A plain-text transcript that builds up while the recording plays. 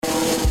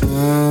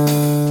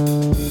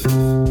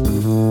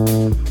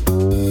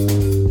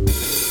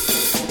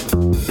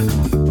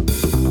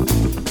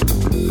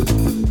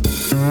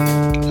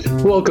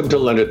Welcome to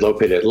Leonard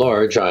Lopate at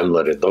Large. I'm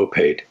Leonard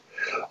Lopate.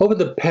 Over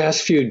the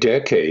past few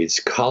decades,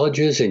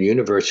 colleges and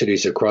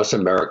universities across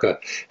America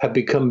have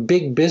become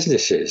big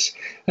businesses,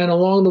 and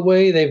along the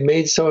way, they've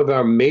made some of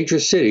our major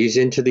cities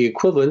into the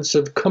equivalents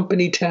of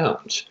company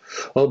towns.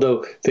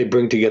 Although they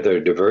bring together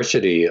a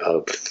diversity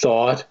of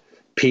thought,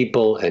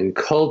 people, and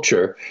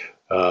culture,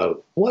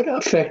 what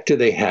effect do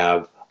they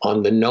have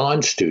on the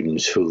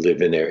non-students who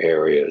live in their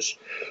areas?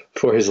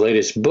 For his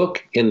latest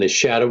book, In the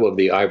Shadow of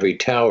the Ivory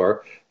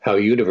Tower, How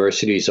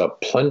Universities Are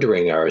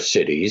Plundering Our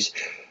Cities,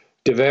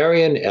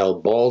 Davarian L.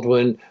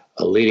 Baldwin,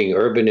 a leading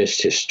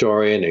urbanist,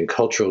 historian, and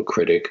cultural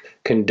critic,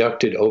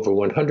 conducted over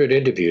 100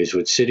 interviews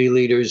with city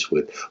leaders,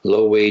 with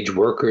low-wage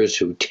workers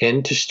who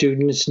tend to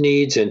students'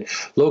 needs, and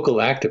local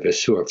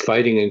activists who are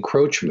fighting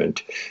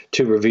encroachment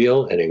to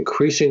reveal an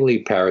increasingly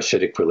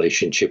parasitic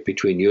relationship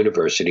between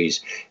universities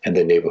and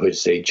the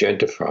neighborhoods they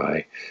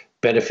gentrify,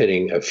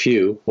 benefiting a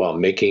few while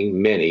making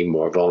many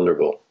more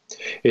vulnerable.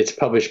 It's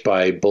published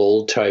by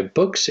Bold Type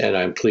Books, and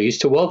I'm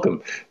pleased to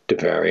welcome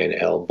Davarian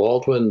L.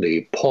 Baldwin,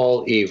 the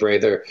Paul E.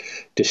 Rather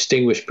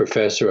Distinguished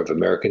Professor of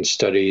American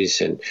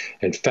Studies and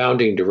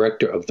founding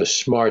director of the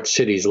Smart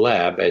Cities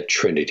Lab at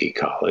Trinity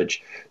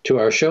College, to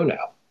our show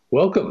now.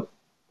 Welcome.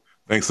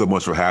 Thanks so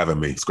much for having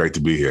me. It's great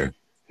to be here.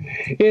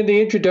 In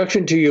the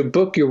introduction to your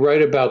book, you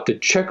write about the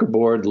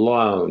Checkerboard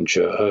Lounge,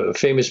 a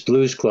famous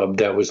blues club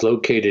that was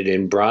located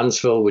in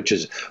Bronzeville, which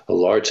is a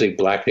largely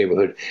black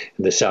neighborhood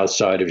in the south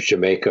side of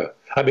Jamaica.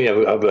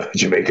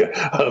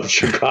 Of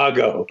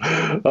Chicago.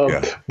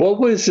 What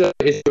was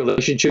its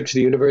relationship to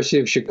the University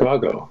of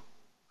Chicago?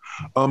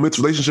 Its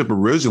relationship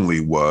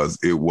originally was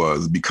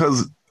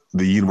because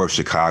the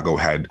University of Chicago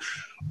had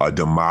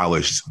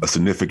demolished a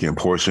significant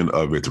portion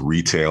of its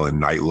retail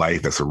and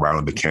nightlife that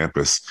surrounded the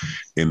campus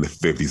in the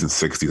 50s and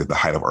 60s at the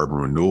height of urban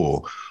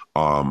renewal.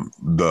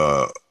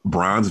 The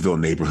Bronzeville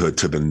neighborhood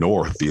to the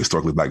north, the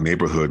historically black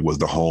neighborhood, was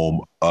the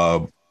home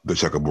of the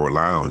Checkerboard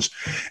Lounge.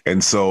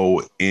 And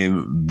so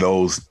in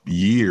those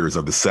years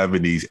of the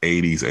 70s,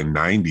 80s, and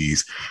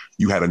 90s,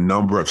 you had a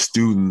number of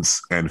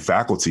students and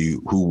faculty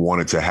who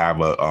wanted to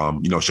have a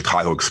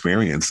Chicago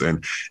experience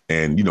and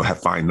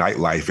have fine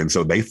nightlife. And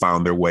so they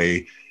found their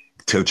way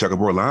to the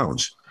Checkerboard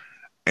Lounge.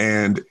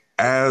 And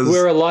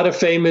where a lot of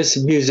famous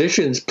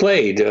musicians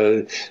played,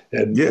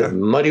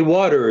 Muddy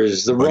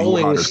Waters, the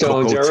Rolling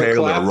Stones, Coco Eric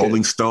Taylor, Clapton.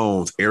 Rolling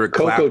Stones, Eric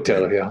Coco Clapton.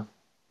 Taylor, yeah.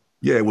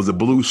 Yeah, it was a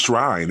blues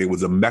shrine. It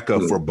was a mecca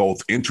for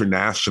both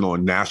international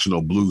and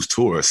national blues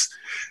tourists,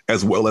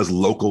 as well as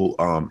local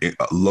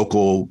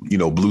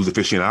blues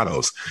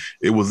aficionados.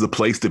 It was the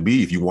place to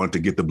be if you wanted to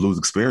get the blues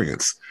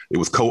experience. It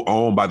was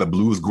co-owned by the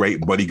blues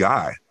great Buddy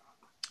Guy.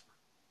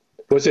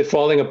 Was it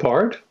falling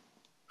apart?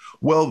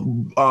 Well,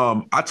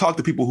 I talked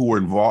to people who were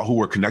involved, who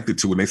were connected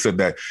to it, and they said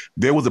that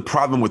there was a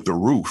problem with the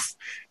roof.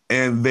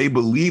 And they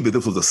believed that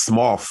this was a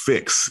small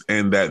fix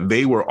and that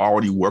they were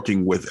already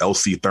working with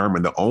L.C.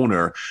 Thurman, the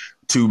owner,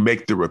 to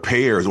make the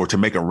repairs or to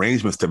make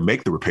arrangements to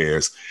make the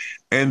repairs.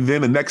 And then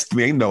the next thing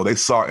they know, they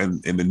saw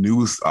in the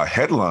news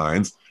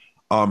headlines,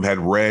 had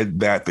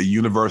read that the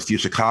University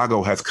of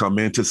Chicago has come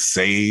in to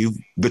save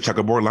the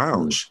Checkerboard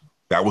Lounge.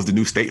 That was the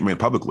new statement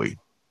publicly.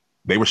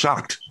 They were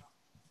shocked.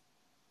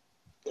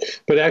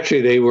 But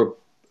actually, they were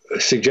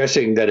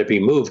suggesting that it be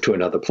moved to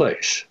another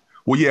place.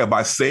 Well, yeah,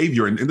 by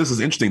savior, and this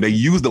is interesting, they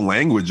used the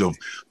language of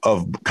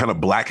kind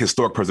of Black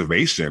historic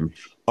preservation,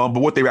 but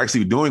what they were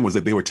actually doing was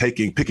that they were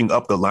picking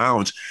up the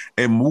lounge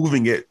and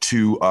moving it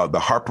to the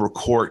Harper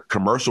Court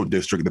commercial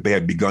district that they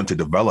had begun to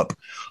develop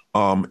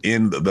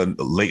in the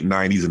late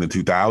 90s and the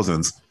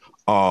 2000s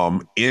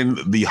in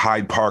the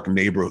Hyde Park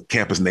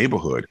campus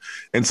neighborhood.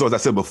 And so, as I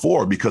said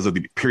before, because of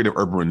the period of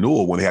urban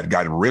renewal, when they had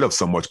gotten rid of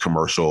so much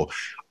commercial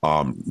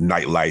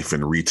nightlife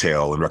and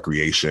retail and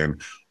recreation,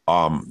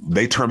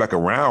 they turned back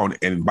around,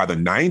 and by the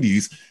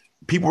 90s,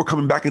 people were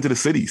coming back into the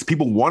cities.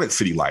 People wanted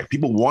city life.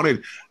 People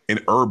wanted an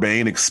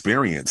urbane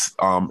experience.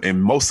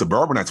 And most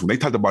suburbanites, when they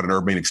talked about an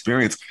urbane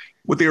experience,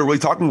 what they were really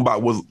talking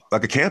about was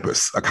like a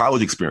campus, a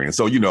college experience.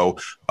 So,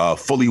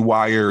 fully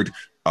wired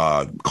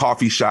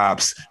coffee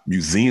shops,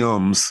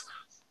 museums,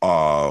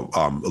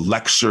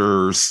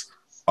 lectures,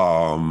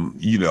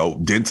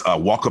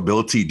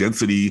 walkability,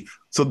 density.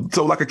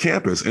 So like a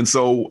campus. And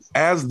so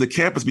as the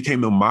campus became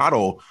the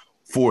model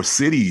for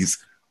cities,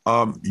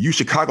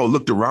 Chicago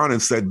looked around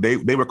and said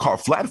they were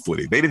caught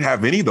flat-footed. They didn't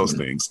have any of those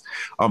things.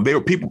 They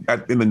were people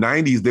in the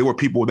 90s. There were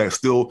people that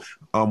still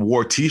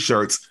wore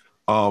T-shirts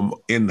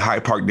in the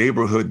Hyde Park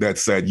neighborhood that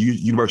said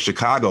University of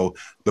Chicago,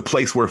 the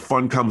place where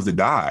fun comes to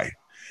die.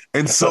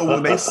 And so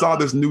when they saw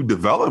this new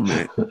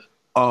development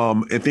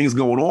and things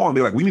going on,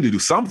 they're like, we need to do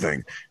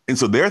something. And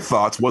so their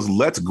thoughts was,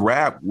 let's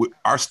grab,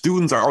 our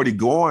students are already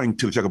going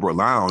to the Checkerboard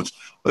Lounge.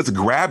 Let's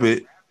grab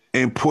it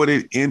and put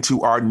it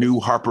into our new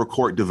Harper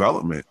Court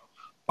development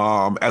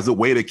as a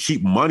way to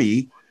keep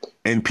money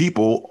and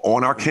people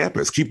on our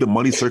campus, keep the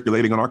money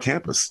circulating on our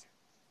campus.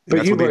 And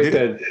but you write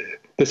that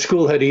the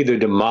school had either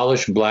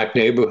demolished Black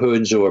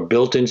neighborhoods or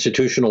built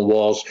institutional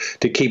walls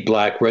to keep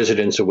Black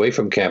residents away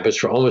from campus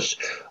for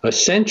almost a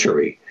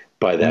century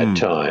by that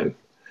time.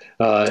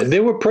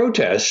 There were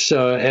protests,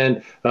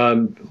 and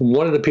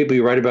one of the people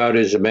you write about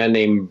is a man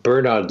named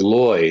Bernard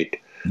Lloyd.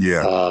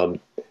 Yeah.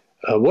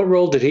 What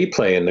role did he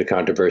play in the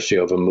controversy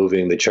over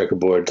moving the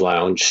Checkerboard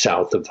Lounge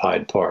south of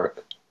Hyde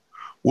Park?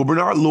 Well,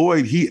 Bernard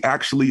Lloyd, he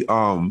actually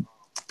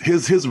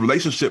his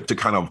relationship to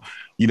kind of,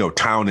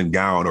 town and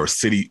gown or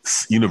city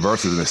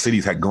universities and the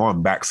cities had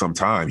gone back some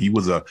time. He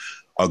was a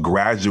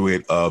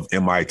graduate of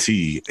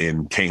MIT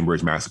in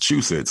Cambridge,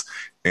 Massachusetts.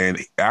 And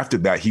after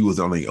that, he was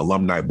on the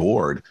alumni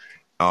board,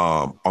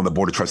 on the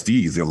board of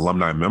trustees, the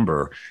alumni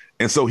member.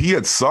 And so he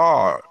had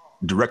saw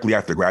directly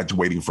after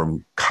graduating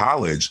from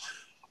college,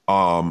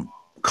 Harvard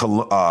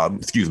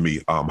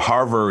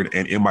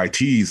and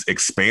MIT's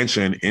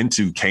expansion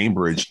into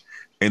Cambridge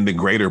and the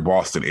greater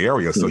Boston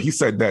area. So he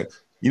said that,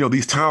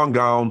 these town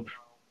gown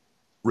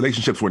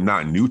relationships were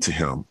not new to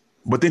him.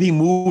 But then he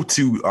moved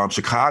to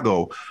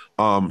Chicago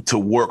to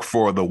work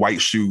for the white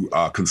shoe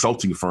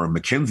consulting firm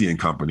McKinsey and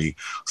Company.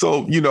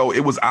 So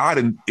it was odd,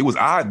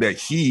 that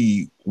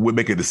he would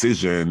make a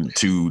decision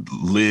to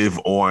live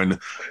on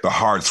the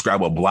hard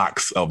scrabble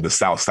blocks of the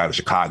South Side of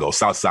Chicago.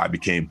 South Side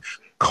became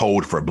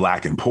code for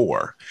black and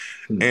poor,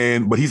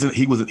 but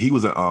he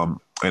was an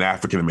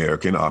African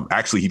American.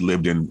 Actually, he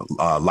lived in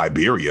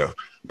Liberia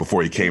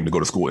before he came to go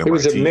to school at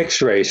MIT. He was a mixed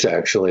race,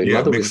 actually. Yeah,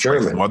 Mother was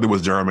German. His mother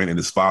was German, and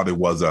his father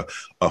was a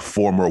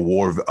former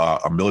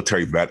a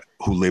military vet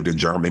who lived in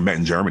Germany. They met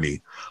in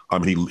Germany.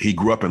 He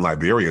grew up in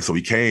Liberia, so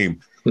he came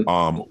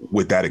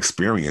with that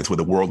experience, with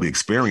a worldly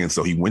experience.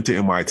 So he went to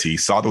MIT,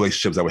 saw the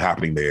relationships that were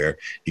happening there.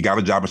 He got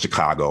a job in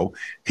Chicago.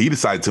 He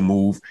decided to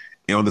move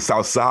on the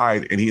South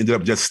Side, and he ended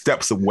up just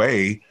steps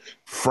away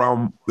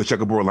from the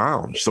Checkerboard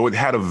Lounge. So it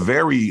had a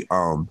very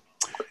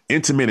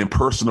intimate and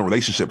personal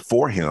relationship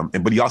for him.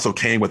 But he also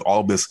came with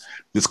all this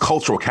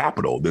cultural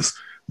capital, this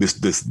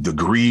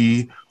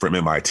degree from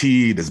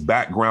MIT, this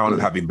background of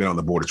having been on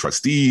the board of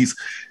trustees.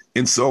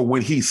 And so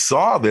when he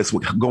saw this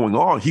going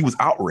on, he was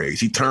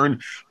outraged. He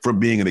turned from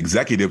being an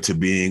executive to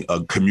being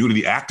a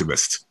community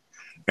activist.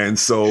 And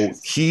so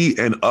he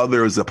and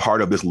others are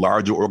part of this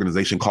larger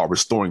organization called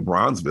Restoring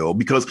Bronzeville,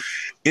 because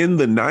in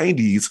the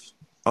 90s,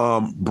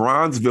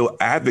 Bronzeville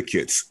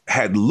advocates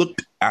had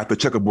looked at the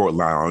Checkerboard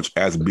Lounge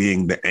as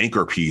being the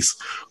anchor piece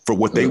for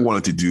what they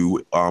wanted to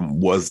do,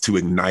 was to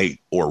ignite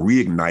or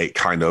reignite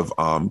kind of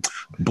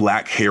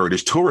Black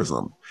heritage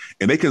tourism.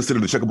 And they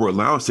considered the Checkerboard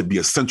Lounge to be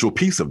a central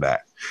piece of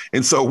that.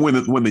 And so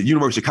when the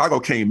University of Chicago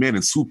came in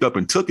and swooped up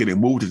and took it and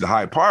moved it to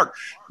Hyde Park,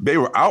 they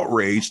were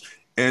outraged,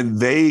 and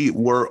they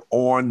were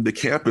on the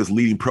campus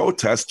leading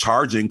protests,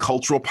 charging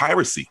cultural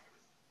piracy.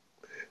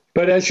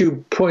 But as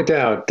you point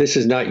out, this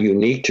is not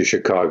unique to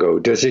Chicago.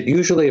 Does it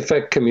usually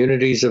affect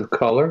communities of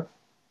color?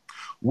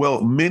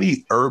 Well,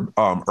 many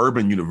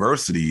urban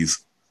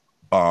universities,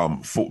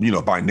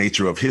 by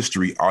nature of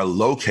history, are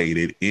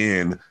located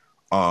in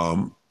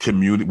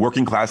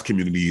working class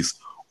communities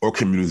or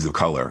communities of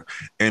color.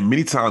 And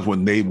many times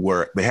when they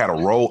had a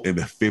role in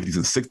the 50s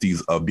and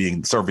 60s of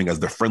serving as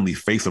the friendly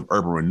face of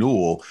urban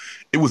renewal,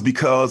 it was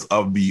because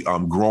of the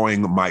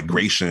growing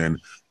migration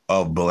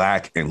of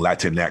Black and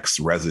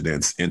Latinx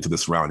residents into the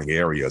surrounding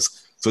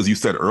areas. So as you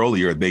said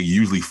earlier, they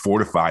usually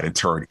fortified and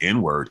turned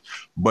inward.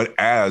 But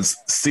as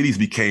cities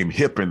became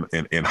hip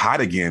and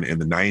hot again in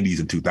the 90s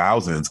and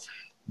 2000s,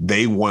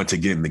 they wanted to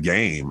get in the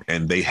game,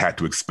 and they had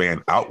to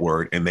expand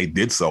outward. And they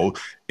did so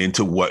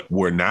into what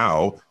were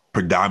now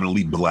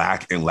predominantly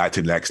Black and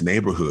Latinx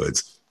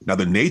neighborhoods. Now,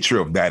 the nature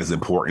of that is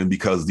important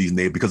because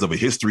because of a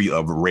history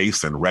of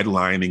race and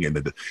redlining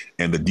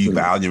and the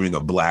devaluing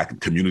of Black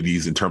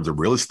communities in terms of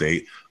real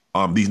estate.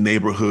 These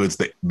neighborhoods,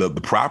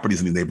 the properties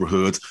in these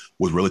neighborhoods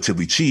was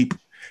relatively cheap,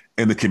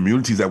 and the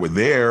communities that were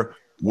there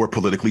were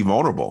politically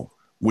vulnerable,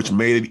 which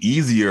made it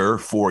easier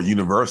for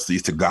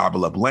universities to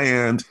gobble up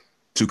land,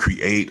 to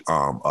create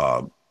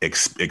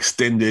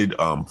extended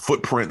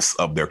footprints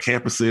of their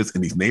campuses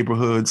in these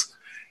neighborhoods.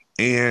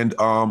 And,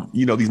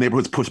 these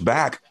neighborhoods pushed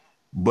back,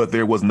 but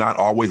there was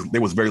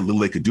very little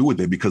they could do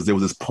with it because there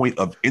was this point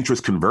of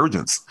interest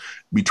convergence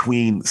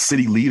between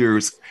city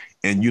leaders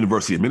and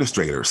university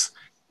administrators.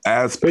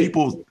 As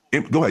people,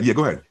 go ahead. Yeah,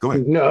 go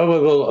ahead. No,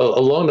 well,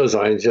 along those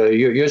lines,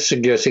 you're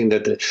suggesting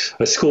that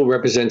a school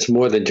represents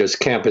more than just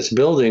campus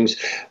buildings.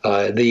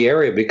 The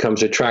area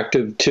becomes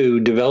attractive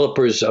to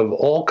developers of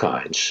all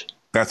kinds.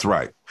 That's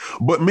right.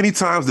 But many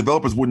times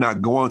developers would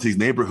not go into these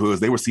neighborhoods.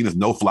 They were seen as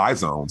no-fly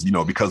zones,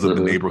 because of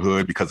the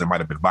neighborhood, because there might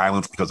have been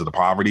violence, because of the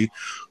poverty.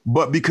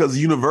 But because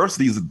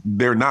universities,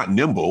 they're not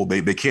nimble,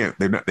 they can't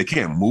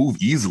move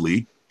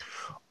easily.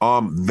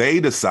 They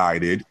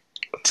decided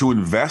to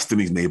invest in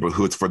these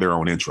neighborhoods for their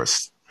own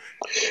interests.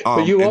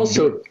 But you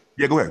also...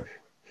 Yeah, go ahead.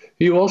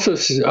 You also,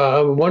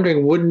 I'm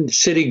wondering, wouldn't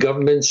city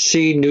governments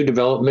see new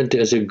development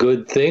as a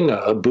good thing,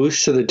 a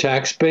boost to the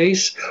tax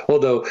base?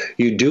 Although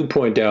you do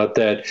point out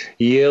that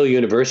Yale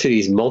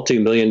University's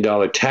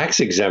multi-million-dollar tax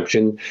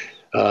exemption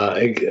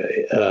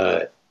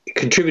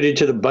contributed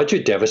to the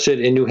budget deficit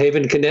in New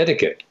Haven,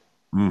 Connecticut.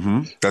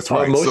 That's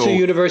right. Are most of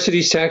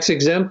universities tax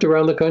exempt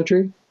around the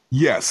country?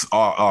 Yes,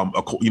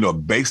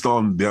 based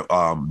on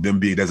them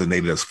being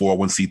designated as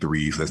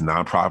 401c3s, as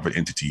nonprofit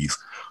entities,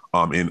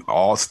 in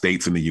all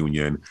states in the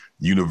union,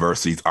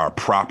 universities are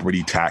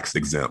property tax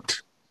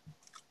exempt.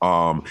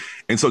 Um,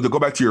 and so to go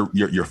back to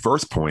your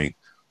first point,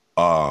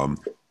 um,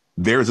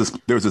 there's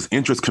this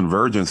interest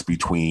convergence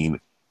between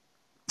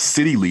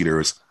city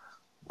leaders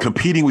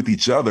competing with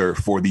each other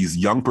for these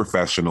young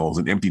professionals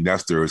and empty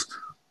nesters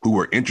who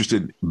are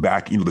interested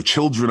back, the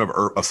children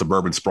of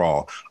suburban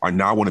sprawl are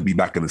now want to be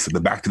back in the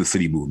back to the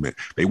city movement.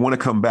 They want to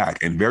come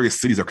back, and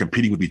various cities are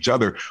competing with each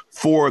other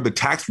for the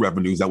tax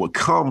revenues that would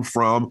come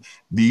from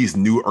these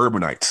new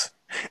urbanites.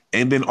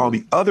 And then on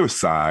the other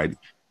side,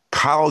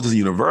 colleges and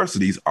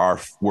universities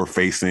were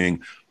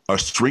facing a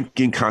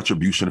shrinking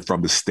contribution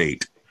from the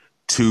state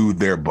to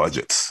their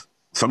budgets,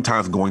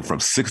 sometimes going from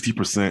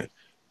 60%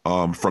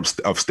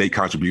 of state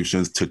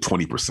contributions to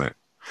 20%.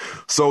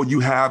 So you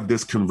have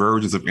this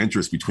convergence of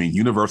interest between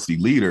university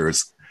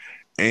leaders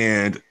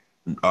and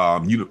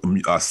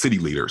city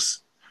leaders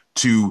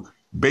to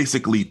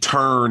basically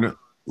turn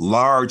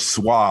large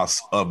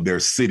swaths of their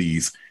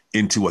cities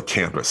into a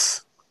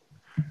campus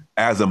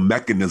as a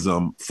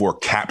mechanism for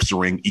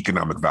capturing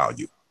economic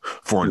value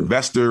for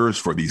investors,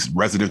 for these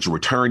residential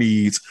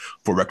returnees,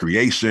 for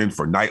recreation,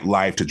 for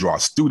nightlife, to draw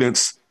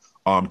students,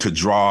 to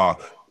draw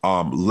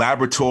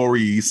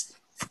laboratories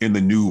in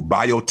the new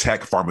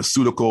biotech,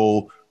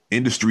 pharmaceutical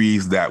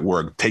industries that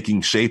were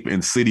taking shape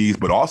in cities,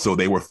 but also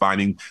they were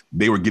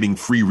getting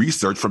free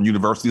research from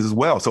universities as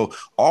well. So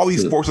all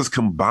these forces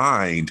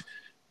combined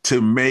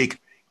to make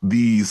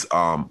these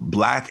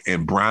Black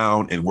and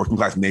brown and working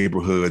class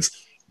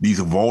neighborhoods these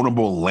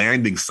vulnerable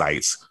landing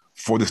sites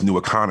for this new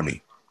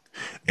economy.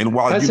 And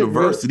while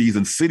universities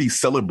and cities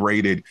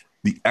celebrated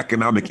the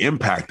economic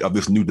impact of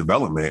this new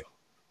development,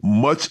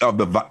 much of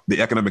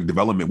the economic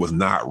development was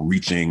not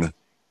reaching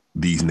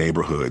these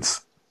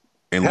neighborhoods.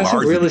 And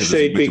hasn't real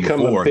estate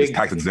become a big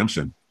tax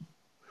exemption?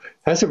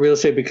 Hasn't real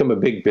estate become a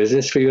big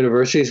business for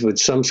universities, with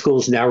some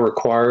schools now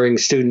requiring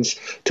students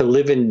to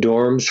live in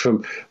dorms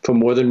for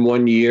more than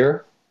 1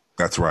 year?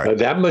 That's right.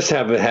 That must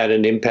have had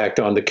an impact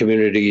on the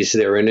communities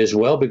they're in as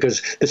well,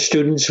 because the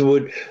students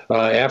would,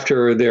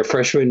 after their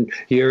freshman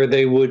year,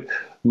 they would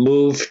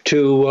move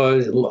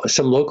to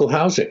some local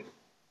housing.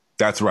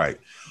 That's right.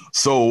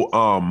 So,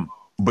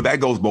 but that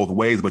goes both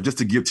ways. But just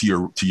to get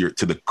to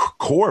the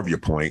core of your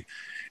point,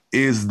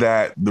 is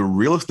that the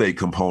real estate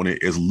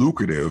component is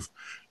lucrative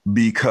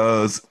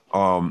because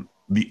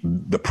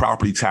the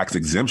property tax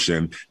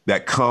exemption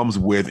that comes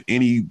with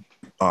any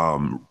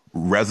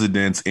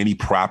residence, any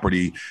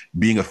property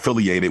being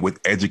affiliated with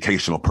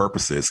educational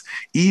purposes,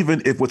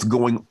 even if what's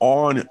going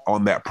on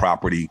that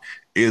property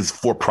is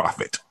for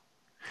profit.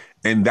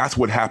 And that's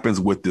what happens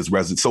with this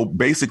residence. So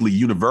basically,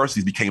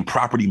 universities became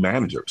property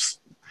managers.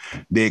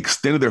 They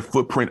extended their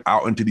footprint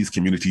out into these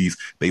communities.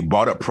 They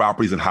bought up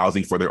properties and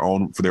housing for their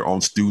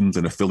own students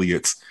and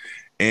affiliates.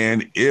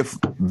 And if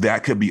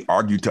that could be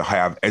argued to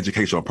have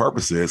educational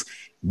purposes,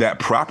 that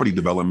property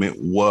development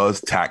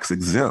was tax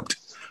exempt.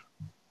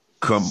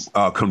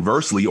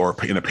 Conversely, or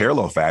in a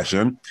parallel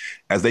fashion,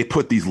 as they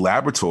put these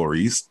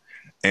laboratories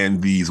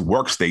and these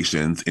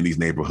workstations in these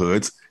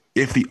neighborhoods,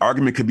 if the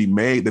argument could be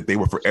made that they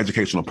were for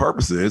educational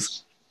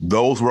purposes,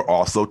 those were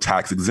also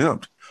tax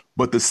exempt.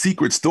 But the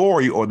secret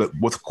story, or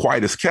what's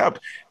quiet is kept,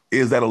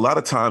 is that a lot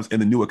of times in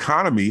the new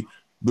economy,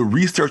 the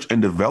research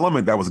and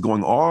development that was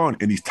going on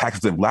in these tax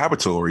exempt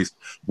laboratories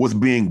was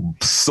being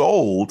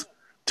sold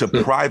to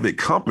private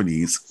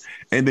companies,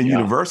 and then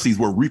universities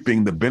were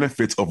reaping the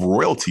benefits of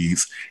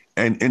royalties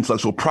and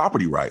intellectual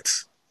property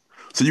rights.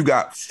 So you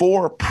got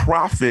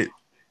for-profit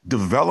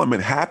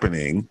development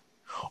happening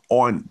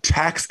on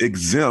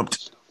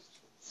tax-exempt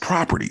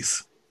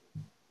properties.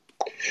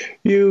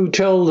 You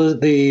tell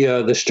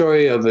the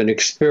story of an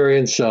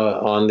experience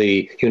on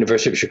the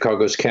University of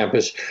Chicago's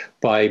campus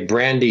by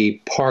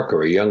Brandy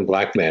Parker, a young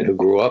Black man who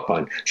grew up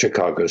on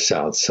Chicago's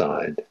South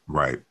Side.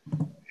 Right.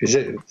 Is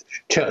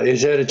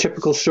that a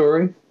typical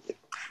story?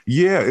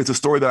 Yeah, it's a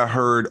story that I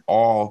heard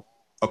all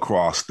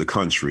across the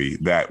country,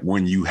 that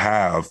when you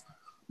have,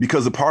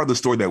 because a part of the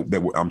story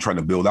that I'm trying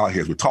to build out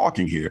here as we're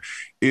talking here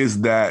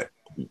is that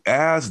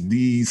as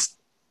these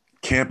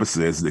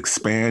campuses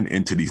expand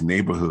into these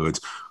neighborhoods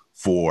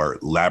for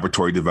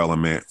laboratory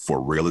development,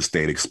 for real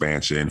estate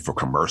expansion, for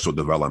commercial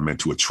development,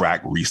 to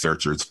attract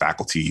researchers,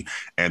 faculty,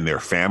 and their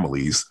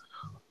families,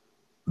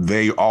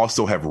 they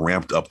also have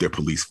ramped up their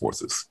police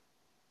forces.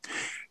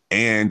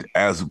 And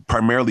as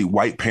primarily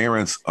white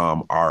parents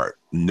are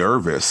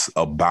nervous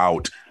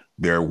about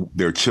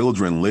their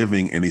children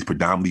living in these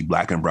predominantly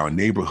Black and brown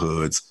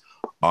neighborhoods,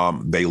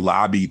 they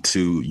lobby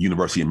to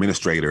university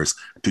administrators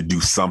to do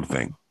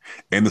something.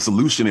 And the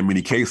solution in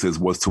many cases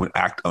was to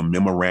enact a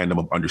memorandum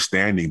of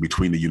understanding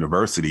between the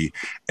university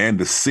and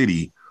the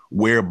city,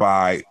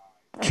 whereby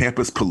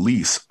campus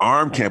police,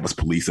 armed campus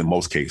police in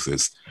most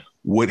cases,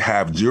 would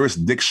have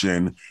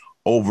jurisdiction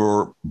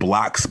over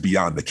blocks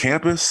beyond the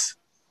campus,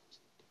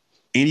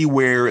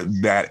 anywhere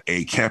that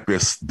a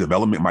campus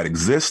development might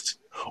exist,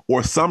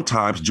 or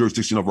sometimes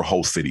jurisdiction over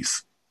whole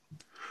cities.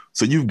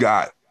 So you've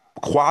got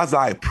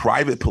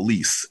quasi-private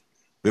police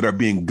that are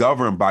being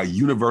governed by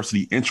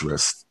university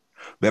interests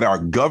that are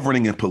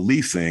governing and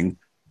policing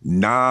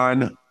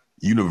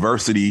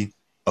non-university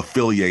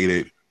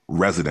affiliated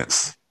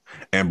residents.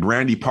 And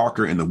Brandy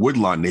Parker in the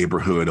Woodlawn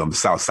neighborhood on the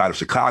south side of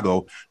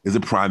Chicago is a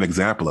prime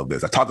example of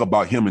this. I talk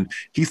about him, and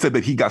he said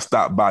that he got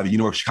stopped by the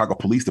University of Chicago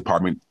Police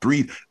Department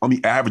on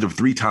the average of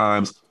 3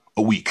 times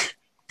a week.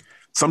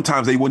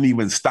 Sometimes they wouldn't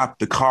even stop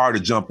the car to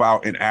jump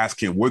out and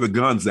ask him, where the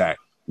guns at?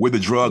 Where the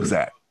drugs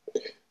at?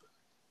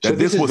 So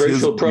this was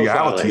his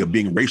reality profiling. of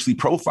being racially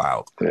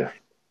profiled. Yeah.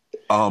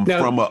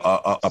 From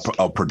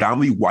a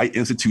predominantly white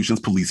institution's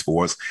police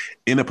force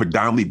in a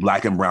predominantly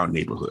black and brown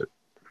neighborhood.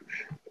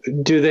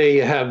 Do they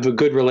have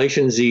good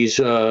relations, these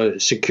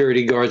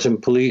security guards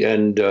and police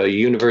and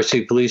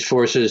university police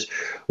forces,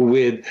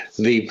 with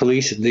the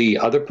police, the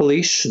other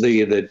police,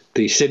 the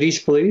city's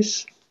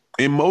police?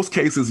 In most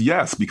cases,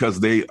 yes, because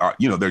they are,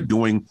 they're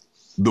doing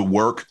the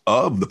work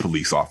of the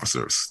police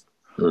officers.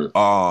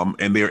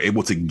 And they're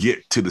able to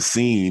get to the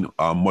scene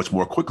much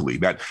more quickly.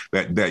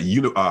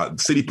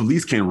 City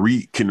police can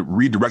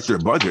redirect their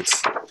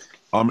budgets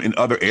in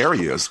other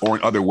areas or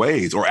in other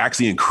ways, or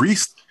actually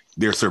increase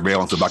their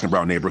surveillance of black and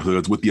brown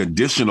neighborhoods with the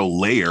additional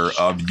layer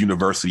of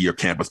university or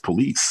campus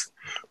police.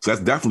 So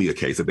that's definitely a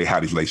case that they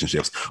have these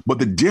relationships. But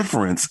the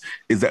difference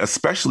is that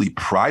especially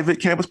private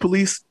campus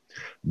police,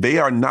 they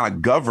are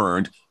not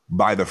governed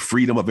by the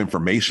Freedom of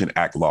Information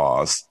Act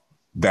laws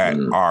that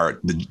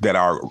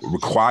are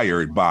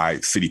required by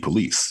city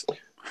police.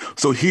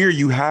 So here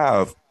you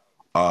have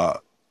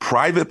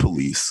private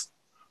police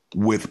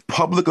with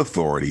public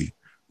authority,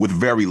 with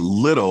very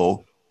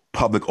little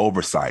public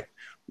oversight.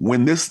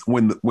 When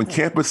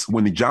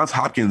the Johns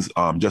Hopkins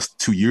just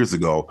 2 years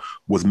ago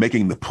was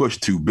making the push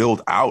to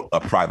build out a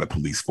private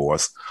police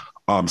force,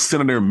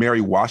 Senator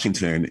Mary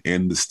Washington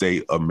in the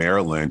state of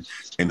Maryland,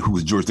 and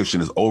whose jurisdiction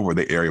is over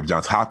the area of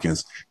Johns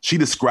Hopkins, she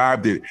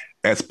described it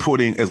as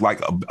like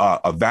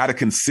a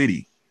Vatican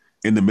City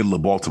in the middle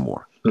of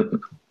Baltimore.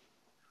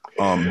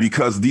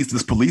 Because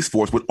this police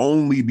force would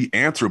only be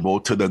answerable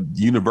to the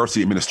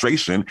university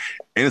administration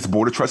and its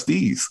board of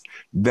trustees,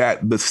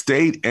 that the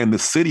state and the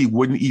city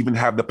wouldn't even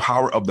have the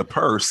power of the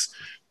purse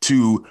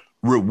to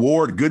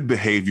reward good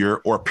behavior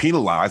or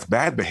penalize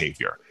bad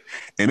behavior.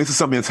 And this is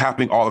something that's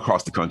happening all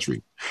across the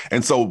country.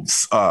 And so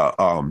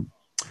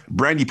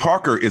Brandy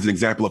Parker is an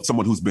example of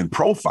someone who's been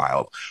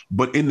profiled.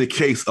 But in the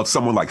case of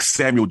someone like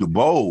Samuel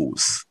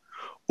DuBose,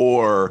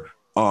 or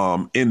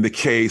in the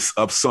case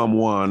of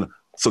someone,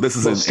 so this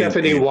is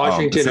Stephanie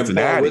Washington and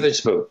Paul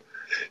Witherspoon.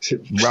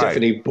 Right.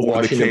 Stephanie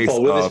Washington and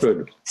Paul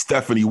Witherspoon.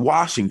 Stephanie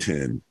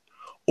Washington,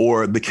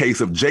 or the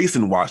case of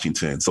Jason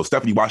Washington. So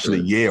Stephanie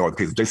Washington, Yale, or the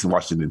case of Jason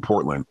Washington in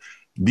Portland.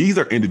 These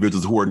are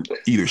individuals who are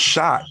either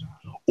shot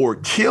or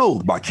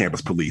killed by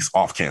campus police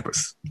off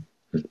campus.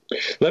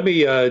 Let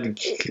me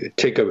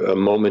take a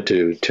moment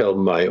to tell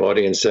my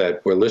audience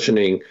that you're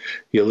listening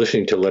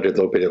to Let It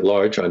Open at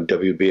Large on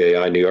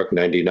WBAI New York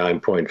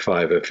 99.5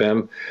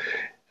 FM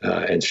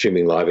and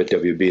streaming live at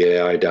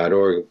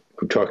WBAI.org.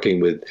 I'm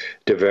talking with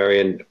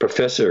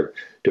Professor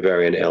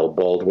DeVarian L.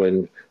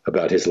 Baldwin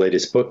about his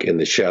latest book, In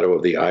the Shadow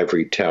of the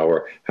Ivory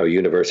Tower, How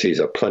Universities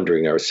Are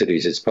Plundering Our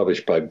Cities. It's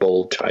published by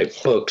Bold Type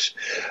Books.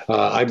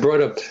 I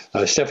brought up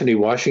Stephanie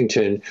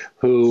Washington,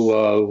 who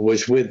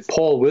was with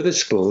Paul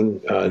Witherspoon.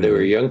 They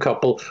were a young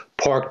couple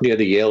parked near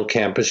the Yale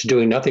campus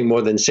doing nothing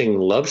more than singing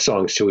love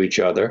songs to each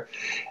other.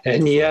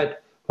 And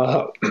yet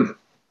it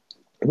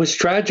was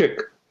tragic.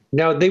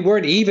 Now, they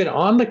weren't even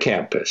on the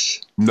campus.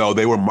 No,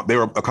 they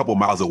were a couple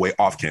miles away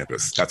off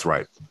campus. That's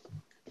right.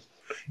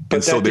 But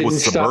and so there was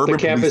a suburban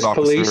police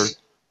officer.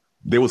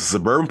 There was a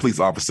suburban police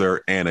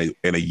officer and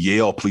a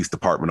Yale Police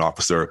Department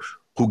officer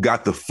who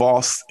got the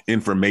false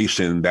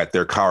information that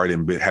their car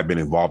had been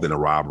involved in a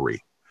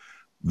robbery.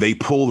 They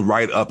pulled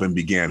right up and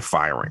began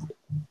firing.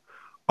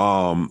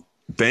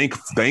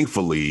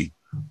 Thankfully,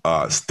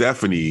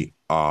 Stephanie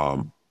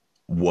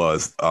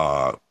was.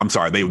 I'm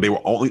sorry. They were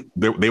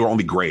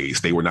only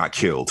grazed. They were not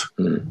killed.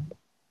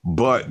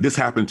 But this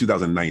happened in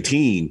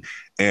 2019,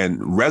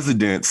 and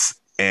residents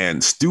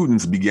and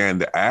students began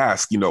to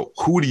ask,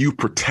 who do you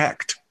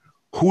protect?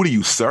 Who do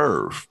you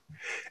serve?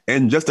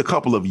 And just a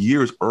couple of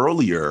years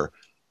earlier,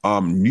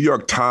 New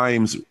York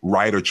Times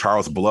writer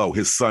Charles Blow,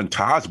 his son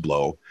Taj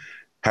Blow,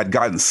 had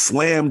gotten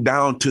slammed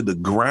down to the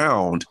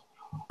ground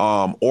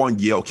on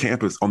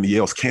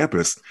Yale's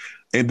campus.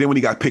 And then when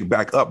he got picked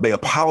back up, they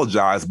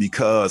apologized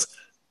because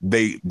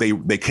they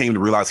came to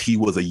realize he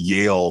was a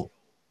Yale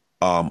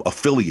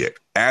affiliate,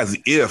 as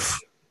if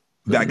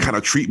that kind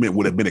of treatment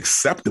would have been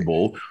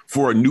acceptable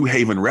for a New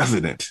Haven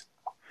resident.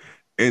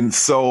 And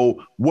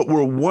so what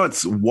were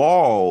once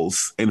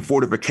walls and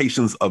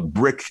fortifications of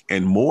brick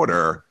and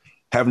mortar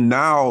have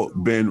now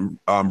been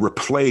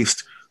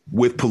replaced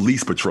with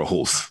police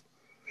patrols.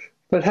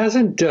 But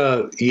hasn't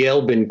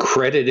Yale been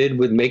credited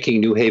with making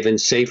New Haven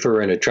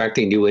safer and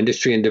attracting new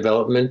industry and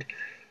development?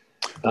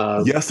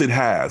 Yes, it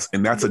has.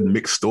 And that's a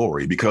mixed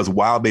story because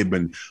while they've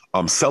been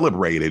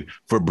celebrated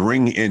for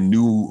bringing in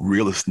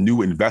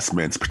new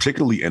investments,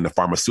 particularly in the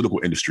pharmaceutical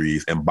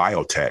industries and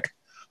biotech,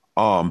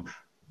 um,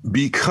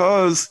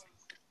 because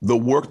the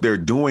work they're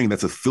doing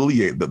that's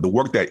affiliated, the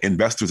work that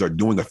investors are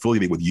doing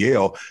affiliated with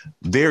Yale,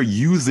 they're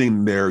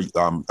using their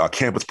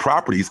campus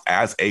properties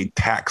as a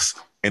tax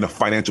and a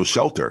financial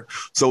shelter.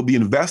 So the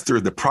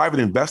investors, the private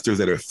investors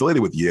that are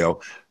affiliated with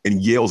Yale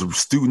and Yale's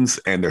students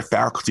and their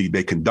faculty,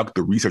 they conduct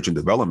the research and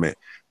development.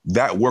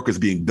 That work is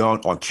being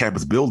done on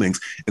campus buildings.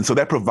 And so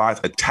that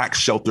provides a tax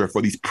shelter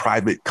for these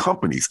private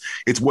companies.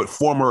 It's what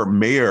former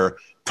Mayor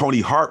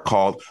Tony Hart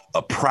called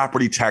a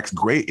property tax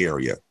gray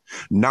area.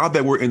 Now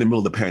that we're in the middle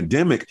of the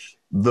pandemic,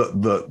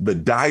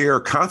 the dire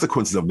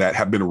consequences of that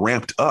have been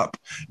ramped up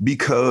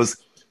because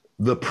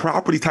the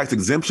property tax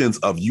exemptions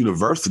of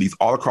universities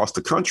all across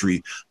the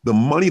country, the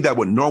money that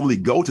would normally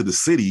go to the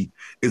city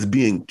is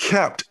being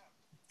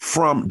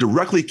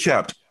directly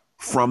kept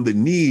from the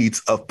needs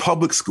of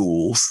public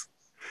schools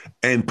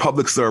and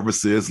public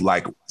services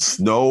like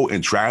snow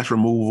and trash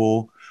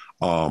removal,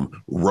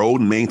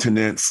 road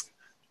maintenance.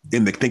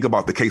 Think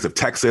about the case of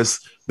Texas,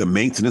 the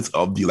maintenance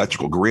of the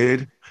electrical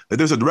grid. That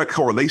there's a direct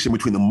correlation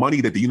between the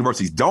money that the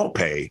universities don't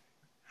pay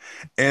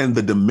and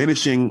the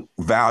diminishing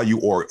value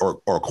or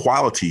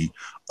quality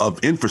of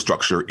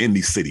infrastructure in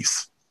these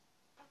cities.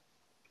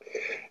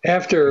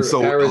 Last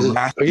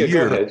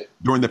year,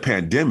 during the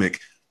pandemic,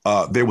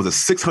 there was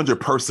a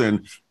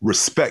 600-person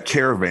respect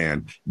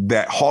caravan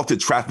that halted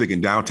traffic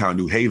in downtown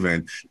New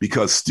Haven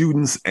because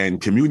students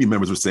and community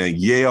members were saying,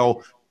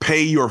 Yale,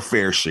 pay your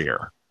fair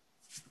share.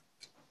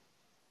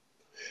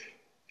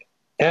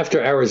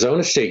 After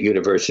Arizona State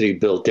University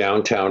built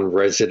downtown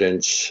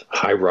residence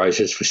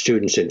high-rises for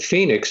students in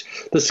Phoenix,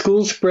 the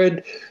school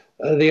spread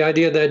the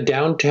idea that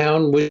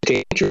downtown was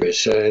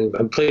dangerous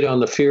and played on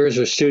the fears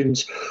of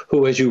students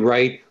who, as you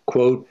write,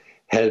 quote,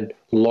 had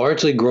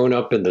largely grown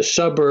up in the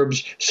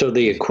suburbs, so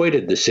they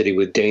equated the city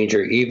with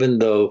danger, even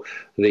though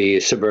the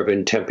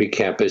suburban Tempe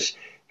campus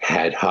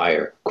had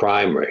higher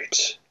crime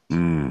rates.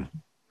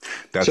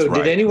 That's so right.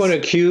 Did anyone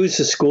accuse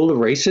the school of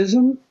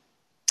racism?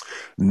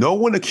 No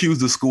one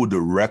accused the school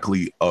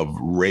directly of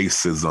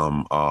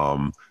racism.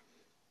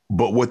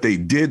 But what they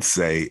did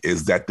say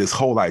is that this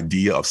whole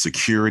idea of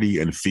security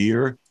and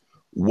fear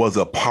was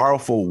a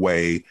powerful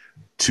way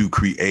to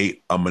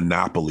create a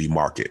monopoly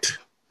market.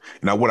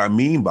 Now, what I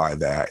mean by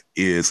that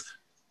is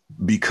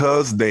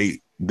because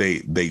they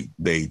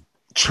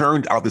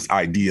churned out this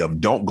idea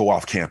of don't go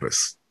off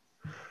campus,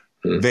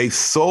 they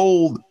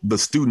sold the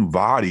student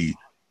body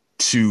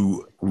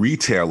to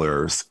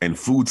retailers and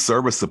food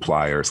service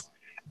suppliers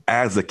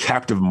as a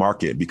captive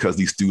market because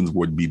these students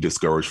would be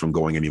discouraged from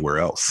going anywhere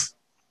else.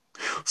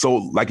 So,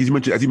 like as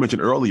you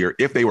mentioned earlier,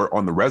 if they were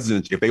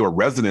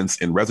residents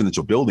in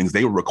residential buildings,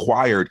 they were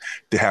required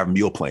to have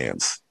meal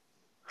plans.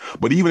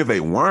 But even if they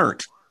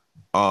weren't,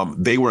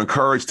 they were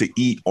encouraged to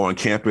eat on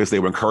campus. They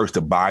were encouraged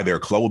to buy their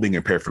clothing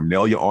and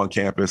paraphernalia on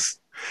campus.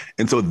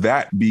 And so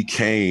that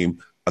became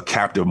a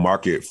captive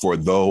market for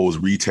those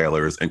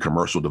retailers and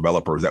commercial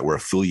developers that were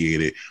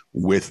affiliated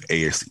with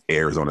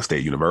Arizona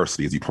State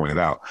University, as you pointed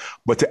out.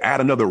 But to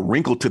add another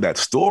wrinkle to that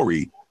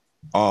story,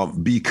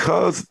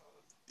 because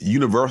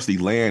university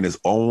land is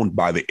owned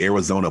by the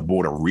Arizona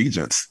Board of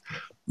Regents,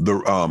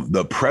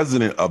 the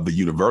president of the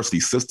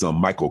university system,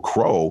 Michael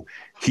Crow,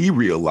 he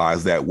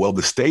realized that, well,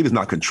 the state is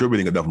not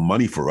contributing enough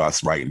money for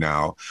us right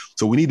now.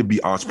 So we need to be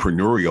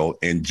entrepreneurial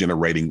in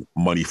generating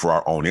money for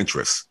our own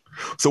interests.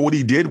 So what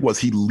he did was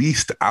he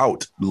leased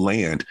out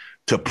land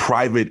to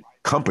private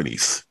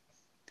companies.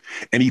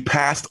 And he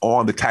passed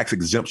on the tax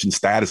exemption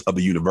status of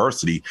the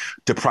university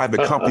to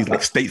private companies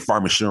like State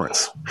Farm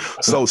Insurance.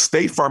 So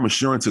State Farm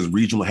Insurance's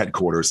regional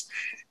headquarters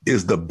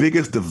is the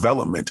biggest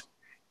development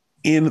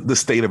in the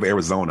state of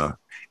Arizona.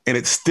 And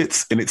it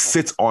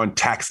sits on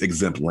tax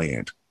exempt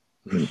land.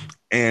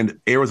 And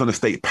Arizona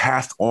State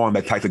passed on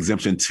that tax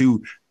exemption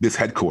to this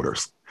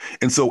headquarters.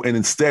 And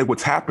instead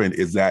what's happened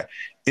is that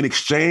in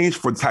exchange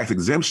for the tax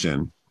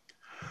exemption,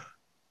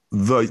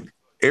 the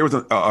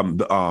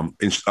Arizona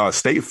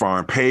State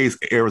Farm pays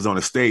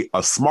Arizona State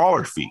a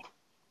smaller fee.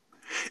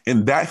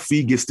 And that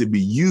fee gets to be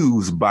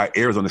used by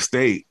Arizona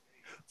State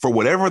for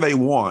whatever they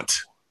want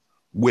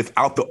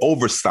without the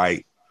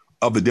oversight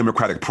of the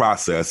democratic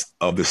process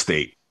of the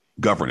state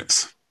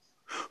governance.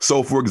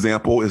 So, for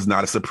example, it's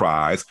not a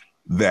surprise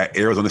that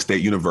Arizona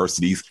State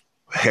University's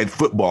head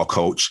football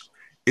coach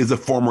is a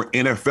former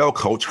NFL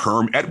coach,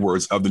 Herm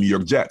Edwards of the New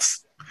York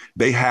Jets.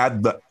 They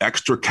had the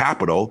extra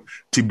capital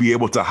to be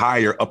able to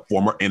hire a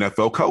former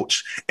NFL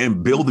coach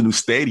and build a new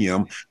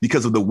stadium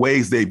because of the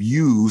ways they've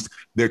used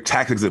their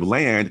tax-exempt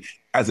land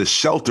as a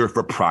shelter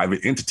for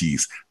private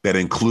entities that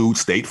include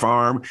State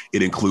Farm,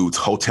 it includes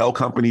hotel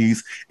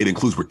companies, it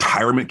includes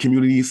retirement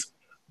communities.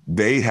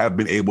 They have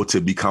been able to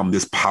become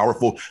this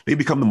powerful, they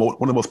become one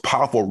of the most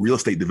powerful real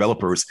estate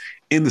developers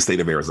in the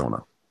state of Arizona.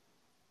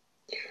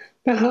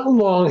 Now, how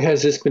long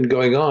has this been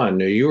going on?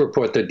 Now, you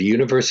report that the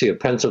University of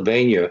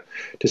Pennsylvania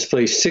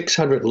displaced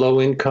 600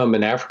 low-income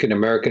and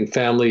African-American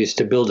families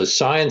to build a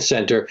science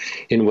center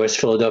in West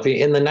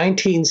Philadelphia in the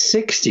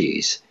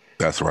 1960s.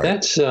 That's right.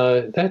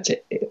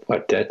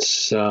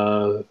 That's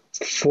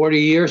 40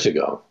 years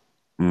ago.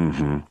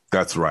 Mm-hmm.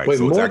 That's right. Wait,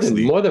 so it's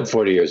actually more than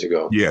 40 years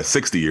ago. Yeah,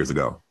 60 years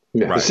ago.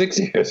 Yeah, right.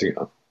 60 years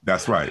ago.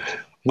 That's right.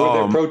 Were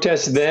there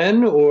protests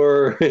then,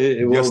 or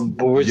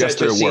was yes, that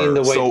just there were.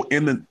 the way? So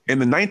in the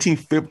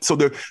 1950s, so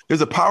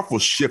there's a powerful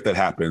shift that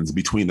happens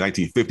between the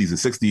 1950s and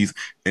 60s,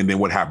 and then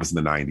what happens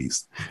in the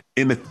 90s.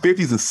 In the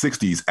 50s and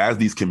 60s, as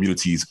these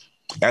communities,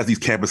 as these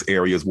campus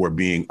areas were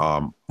being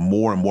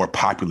more and more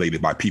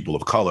populated by people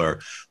of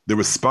color, the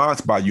response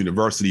by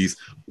universities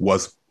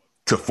was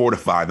to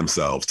fortify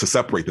themselves, to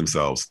separate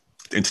themselves,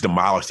 and to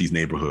demolish these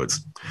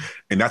neighborhoods.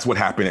 And that's what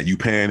happened at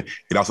UPenn.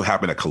 It also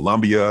happened at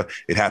Columbia.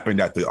 It happened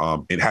at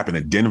it happened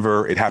at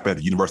Denver. It happened at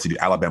the University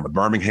of Alabama,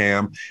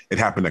 Birmingham. It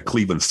happened at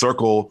Cleveland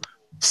Circle.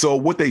 So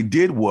what they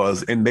did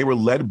was, and they were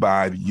led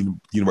by the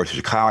University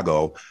of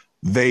Chicago,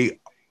 they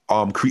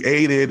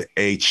created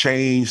a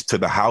change to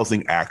the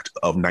Housing Act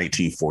of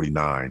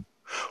 1949,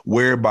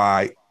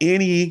 whereby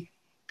any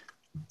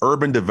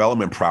urban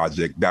development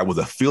project that was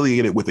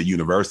affiliated with a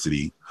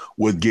university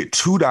would get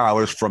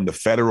 $2 from the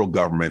federal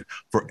government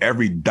for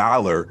every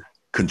dollar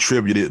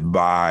contributed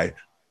by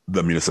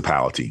the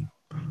municipality.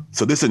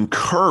 So this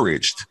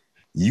encouraged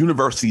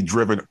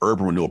university-driven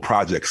urban renewal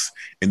projects,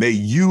 and they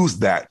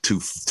used that to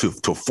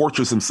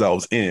fortress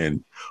themselves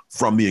in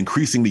from the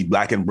increasingly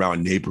Black and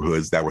brown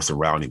neighborhoods that were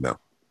surrounding them.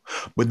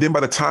 But then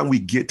by the time we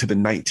get to the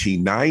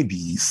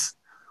 1990s,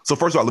 so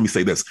first of all, let me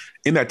say this.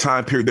 In that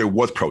time period, there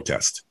was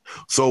protest.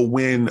 So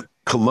when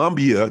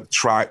Columbia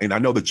tried, and I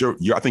know that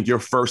I think your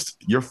first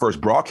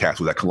broadcast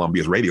was at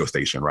Columbia's radio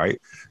station,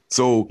 right?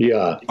 So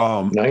yeah,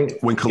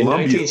 when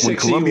Columbia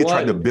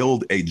tried to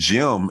build a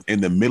gym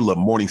in the middle of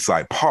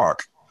Morningside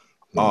Park,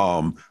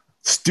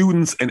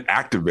 students and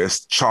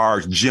activists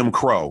charged Jim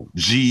Crow,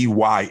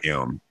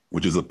 GYM,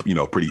 which is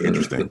pretty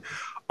interesting,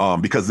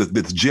 because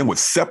this gym would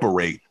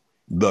separate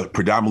the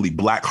predominantly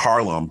Black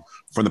Harlem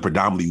from the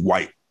predominantly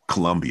white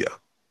Columbia.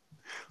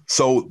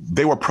 So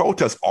there were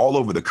protests all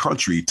over the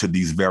country to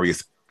these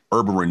various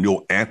urban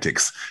renewal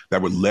antics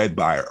that were led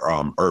by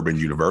urban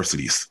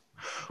universities.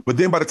 But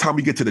then by the time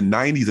we get to the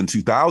 90s and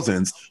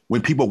 2000s,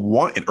 when people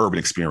want an urban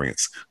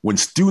experience, when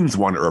students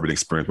want an urban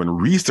experience, when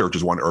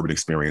researchers want an urban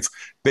experience,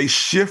 they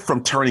shift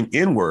from turning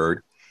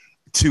inward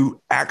to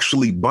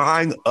actually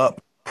buying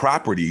up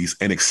properties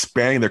and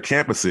expanding their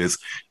campuses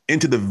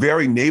into the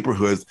very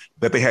neighborhoods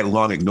that they had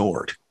long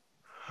ignored.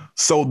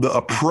 So the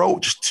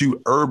approach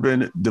to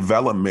urban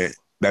development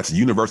that's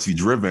university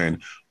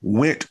driven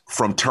went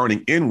from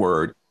turning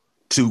inward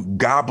to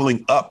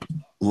gobbling up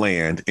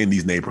land in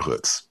these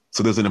neighborhoods.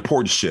 So there's an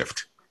important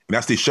shift. And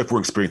that's the shift we're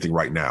experiencing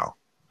right now.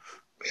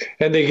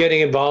 And they're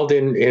getting involved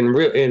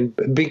in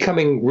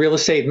becoming real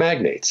estate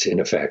magnates, in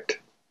effect.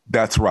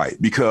 That's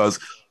right. Because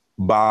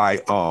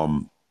by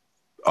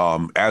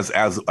as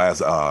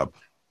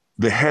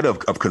the head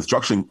of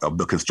construction of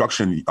the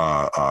construction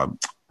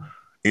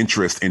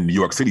interest in New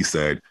York City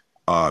said,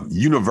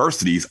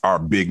 universities are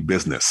big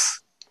business.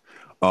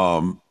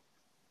 New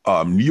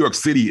York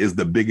City is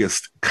the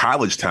biggest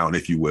college town,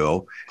 if you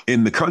will,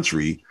 in the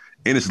country.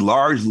 And it's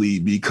largely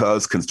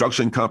because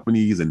construction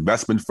companies,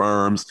 investment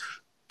firms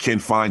can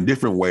find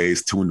different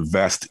ways to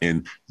invest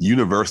in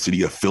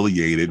university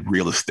affiliated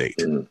real estate.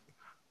 Mm.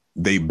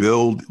 They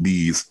build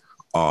these,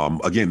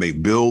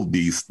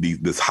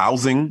 this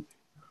housing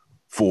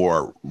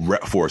for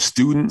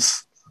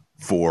students,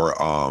 for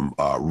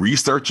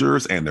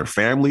researchers and their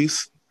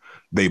families.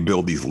 They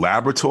build these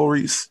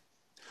laboratories.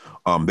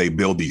 They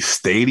build these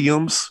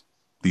stadiums,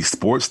 these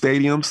sports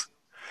stadiums.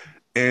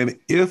 And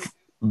if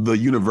the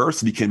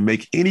university can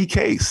make any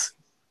case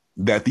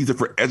that these are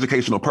for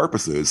educational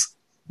purposes,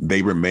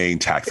 they remain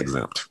tax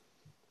exempt.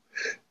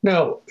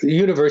 Now, college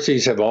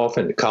universities have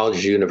often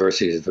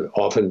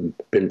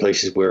been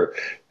places where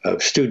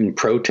student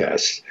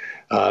protests.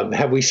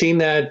 Have we seen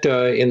that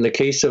in the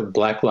case of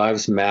Black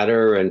Lives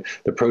Matter and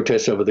the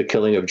protests over the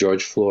killing of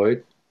George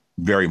Floyd?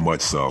 Very much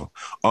so.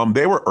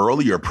 There were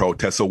earlier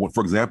protests. So,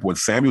 for example, when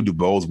Samuel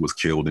DuBose was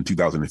killed in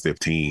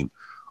 2015,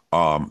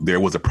 there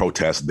was a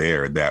protest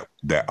there that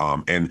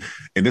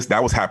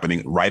was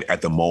happening right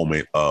at the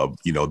moment of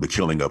the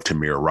killing of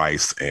Tamir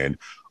Rice and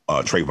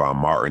Trayvon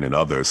Martin and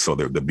others. So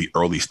the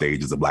early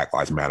stages of Black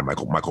Lives Matter,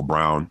 Michael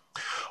Brown.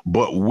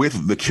 But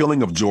with the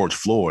killing of George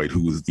Floyd,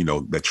 who's in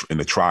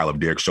the trial of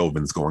Derek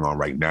Chauvin's going on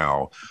right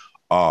now,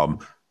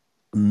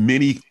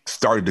 many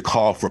started to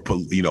call for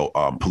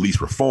police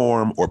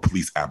reform or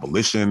police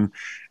abolition,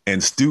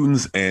 and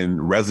students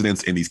and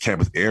residents in these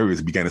campus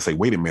areas began to say,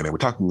 "Wait a minute, we're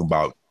talking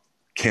about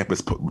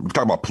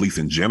police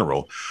in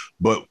general,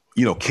 but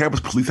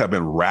campus police have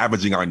been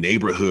ravaging our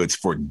neighborhoods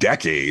for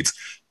decades.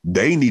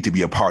 They need to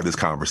be a part of this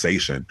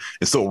conversation."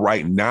 And so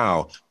right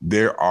now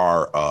there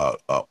are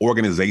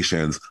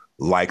organizations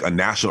like a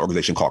national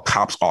organization called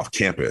Cops Off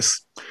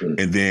Campus,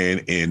 and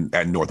then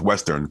at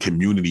Northwestern,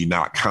 Community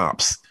Not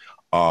Cops.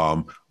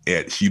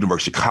 At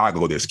University of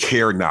Chicago, there's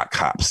Care Not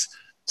Cops.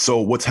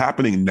 So what's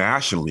happening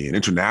nationally and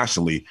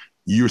internationally,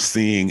 you're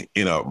seeing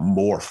in a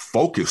more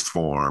focused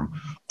form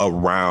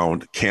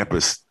around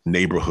campus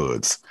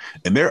neighborhoods.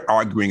 And they're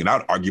arguing, and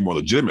I'd argue more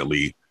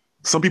legitimately,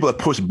 some people have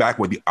pushed back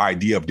with the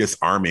idea of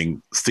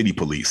disarming city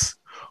police.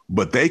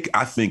 But they,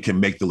 I think,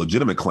 can make the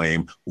legitimate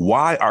claim,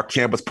 why are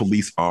campus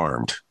police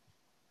armed?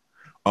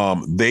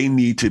 They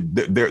need to,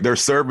 their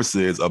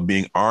services of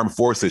being armed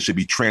forces should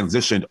be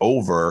transitioned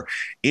over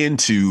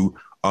into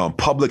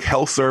public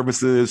health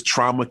services,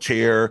 trauma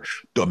care,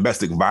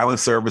 domestic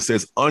violence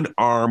services,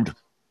 unarmed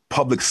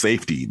public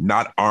safety,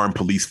 not armed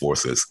police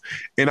forces.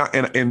 And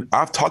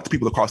I've talked to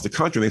people across the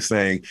country, and they're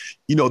saying,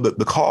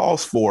 the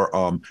calls for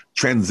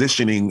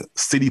transitioning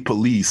city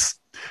police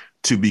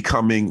to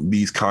becoming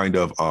these kind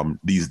of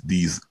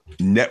these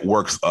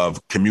networks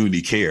of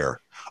community care,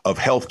 of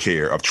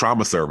healthcare, of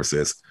trauma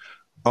services.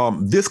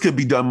 This could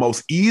be done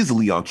most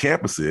easily on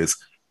campuses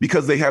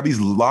because they have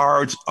these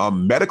large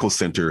medical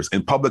centers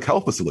and public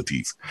health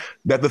facilities,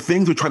 that the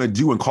things we're trying to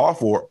do and call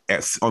for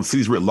on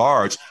cities writ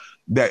large,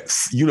 that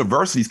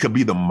universities could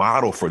be the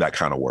model for that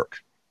kind of work.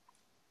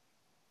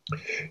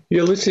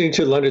 You're listening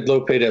to Leonard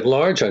Lopate at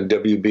Large on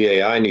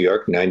WBAI New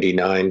York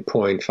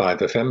 99.5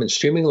 FM and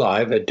streaming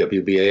live at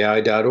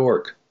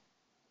WBAI.org.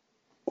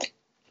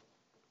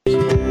 Here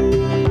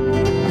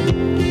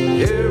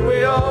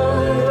we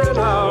are in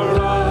our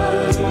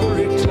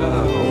ivory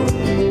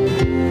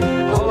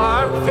tower, all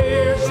our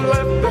fears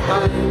left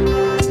behind,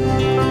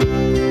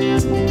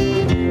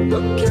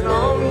 looking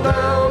on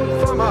down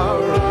from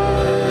our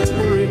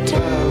ivory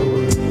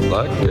tower,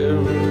 like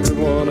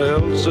everyone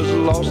else has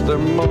lost their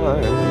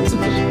minds.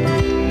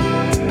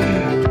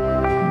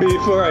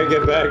 Before I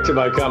get back to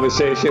my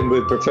conversation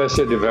with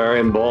Professor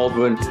DeVarian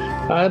Baldwin,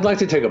 I'd like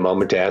to take a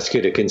moment to ask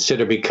you to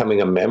consider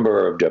becoming a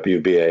member of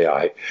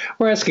WBAI.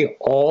 We're asking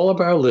all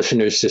of our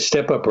listeners to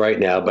step up right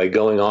now by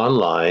going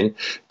online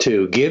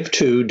to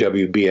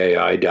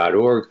give2wbai.org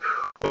or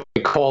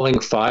calling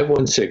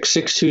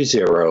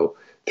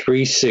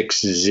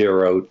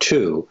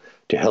 516-620-3602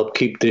 to help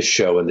keep this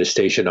show and the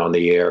station on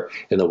the air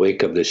in the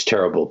wake of this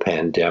terrible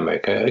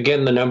pandemic.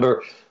 Again, the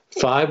number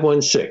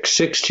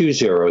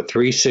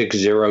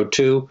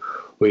 516-620-3602,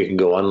 or you can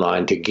go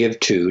online to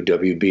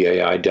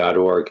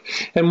give2wbai.org.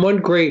 And one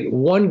great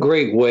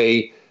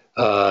way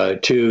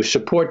to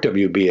support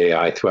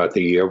WBAI throughout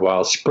the year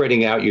while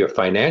spreading out your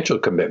financial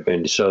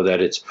commitment so that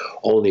it's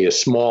only a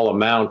small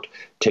amount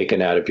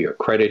taken out of your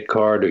credit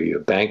card or your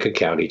bank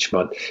account each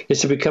month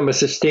is to become a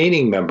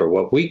sustaining member,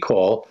 what we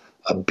call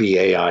a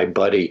BAI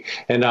buddy.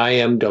 And I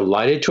am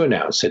delighted to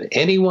announce that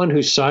anyone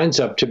who signs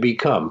up to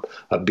become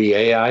a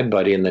BAI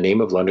buddy in the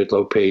name of Leonard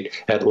Lopate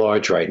at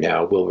Large right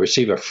now will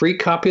receive a free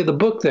copy of the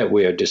book that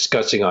we are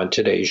discussing on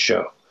today's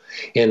show,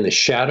 In the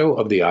Shadow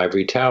of the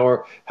Ivory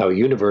Tower, How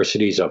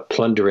Universities Are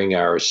Plundering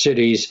Our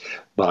Cities,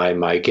 by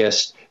my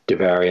guest,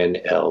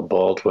 DeVarian L.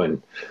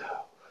 Baldwin.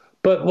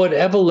 But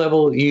whatever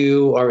level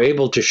you are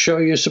able to show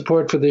your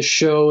support for this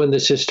show and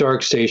this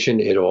historic station,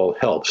 it all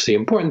helps. The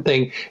important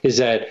thing is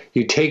that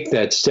you take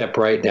that step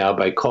right now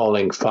by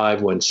calling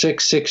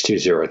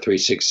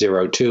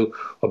 516-620-3602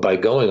 or by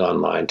going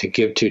online to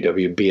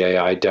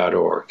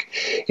give2wbai.org.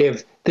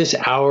 If this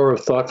hour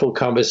of thoughtful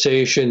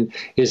conversation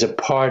is a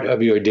part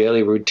of your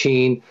daily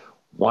routine,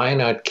 why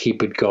not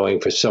keep it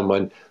going for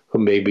someone who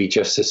may be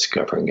just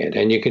discovering it?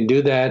 And you can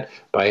do that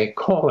by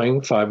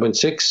calling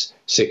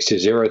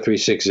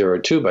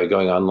 516-620-3602, by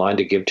going online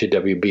to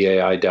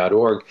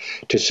give2wbai.org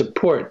to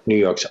support New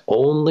York's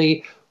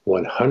only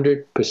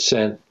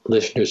 100%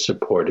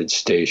 listener-supported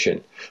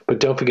station. But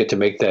don't forget to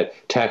make that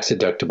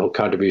tax-deductible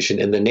contribution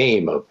in the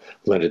name of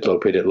Leonard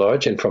Lopate at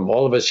Large. And from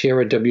all of us here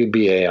at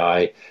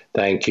WBAI,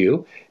 thank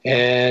you.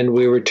 And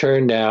we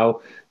return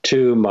now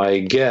to my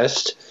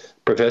guest,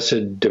 Professor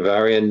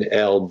DeVarian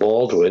L.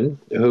 Baldwin,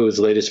 whose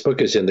latest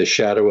book is In the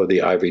Shadow of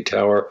the Ivory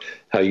Tower,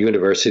 How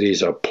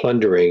Universities Are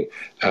Plundering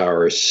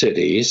Our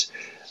Cities.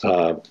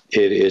 It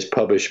is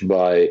published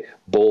by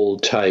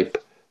Bold Type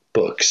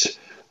Books.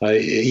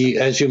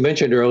 As you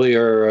mentioned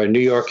earlier, New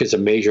York is a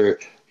major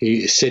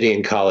city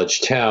and college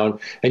town,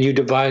 and you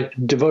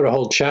devote a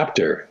whole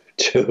chapter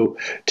to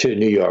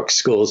New York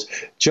schools.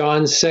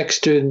 John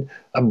Sexton,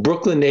 a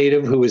Brooklyn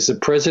native who was the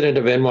president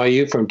of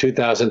NYU from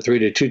 2003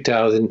 to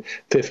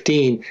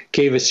 2015,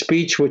 gave a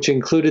speech which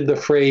included the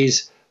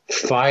phrase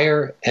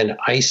fire and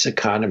ice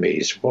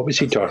economies. What was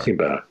he talking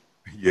about?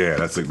 Yeah,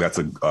 that's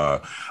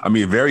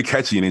very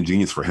catchy and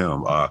ingenious for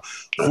him.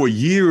 For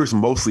years,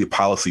 mostly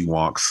policy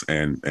wonks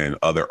and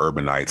other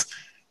urbanites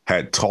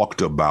had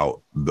talked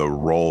about the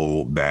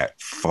role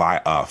that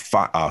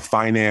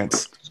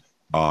finance,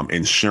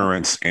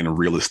 insurance, and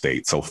real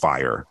estate, so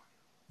FIRE,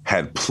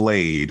 had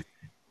played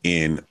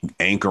in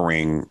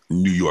anchoring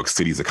New York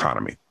City's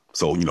economy.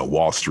 So,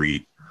 Wall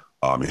Street,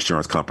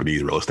 insurance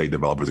companies, real estate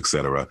developers, et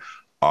cetera.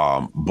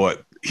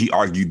 But he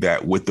argued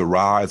that with the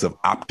rise of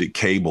optic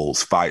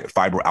cables,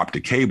 fiber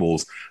optic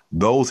cables,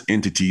 those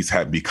entities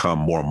had become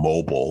more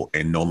mobile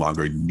and no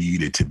longer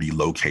needed to be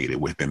located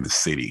within the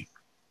city.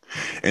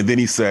 And then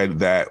he said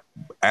that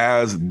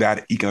as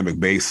that economic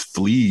base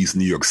flees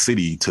New York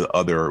City to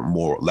other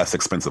more less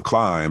expensive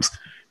climes,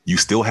 you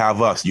still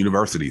have us,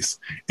 universities.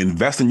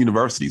 Invest in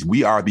universities.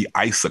 We are the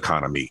ICE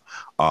economy,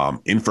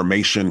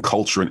 information,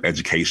 culture, and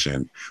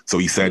education. So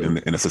he said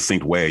in a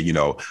succinct way, you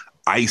know,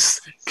 ICE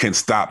can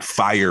stop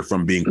fire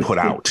from being put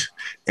out.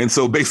 And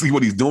so basically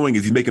what he's doing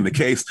is he's making the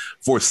case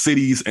for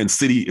cities and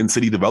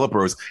city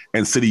developers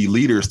and city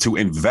leaders to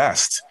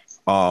invest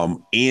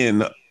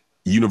in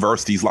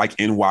universities like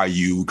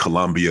NYU,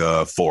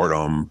 Columbia,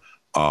 Fordham,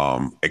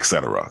 et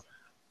cetera.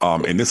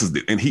 And this is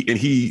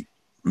he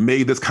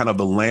made this kind of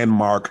the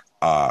landmark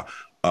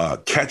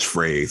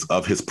catchphrase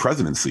of his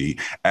presidency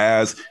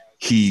as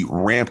he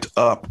ramped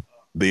up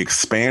the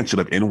expansion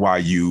of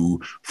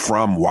NYU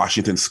from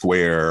Washington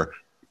Square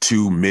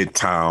to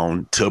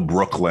Midtown to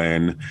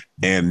Brooklyn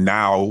and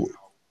now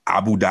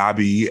Abu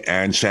Dhabi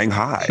and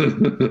Shanghai.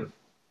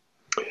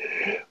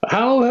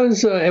 How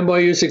has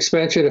NYU's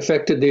expansion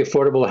affected the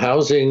affordable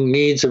housing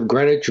needs of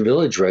Greenwich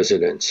Village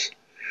residents?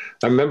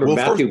 I remember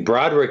Matthew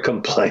Broderick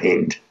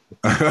complained.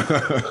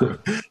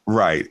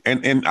 Right.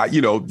 And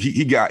you know,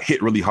 he got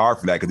hit really hard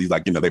for that because he's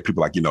like, you know, there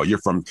people like, you know,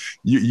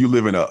 you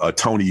live in a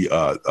Tony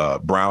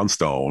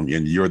Brownstone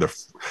and you're the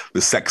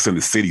Sex and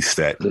the City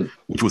set,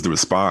 which was the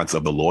response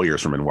of the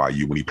lawyers from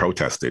NYU when he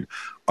protested.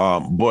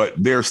 But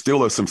there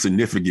still are some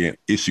significant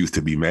issues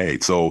to be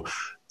made. So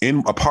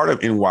in a part of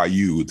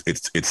NYU,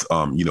 it's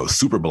you know,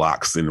 super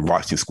blocks in the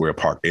Washington Square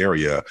Park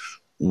area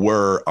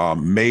were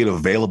made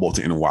available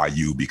to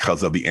NYU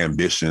because of the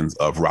ambitions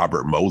of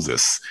Robert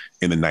Moses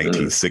in the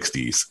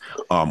 1960s,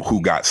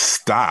 who got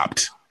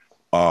stopped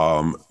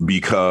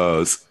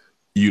because,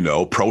 you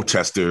know,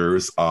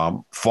 protesters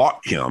fought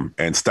him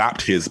and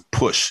stopped his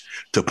push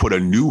to put a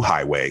new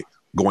highway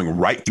going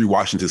right through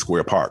Washington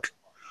Square Park.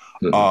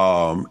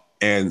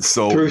 And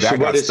so through that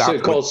got what is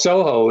stopped called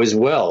Soho as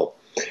well.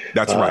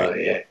 That's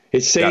right.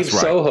 It saved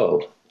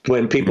Soho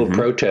when people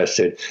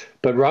protested.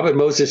 But Robert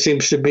Moses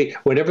seems to be,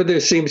 whenever there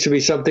seems to be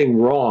something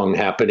wrong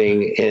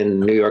happening in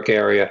New York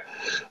area,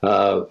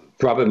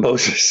 Robert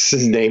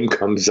Moses' name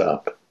comes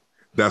up.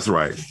 That's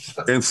right.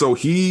 And so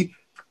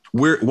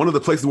one of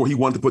the places where he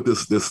wanted to put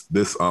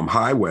this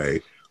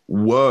highway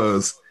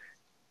was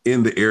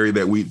in the area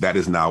that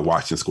is now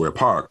Washington Square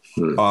Park.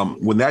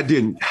 When that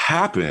didn't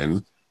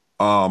happen,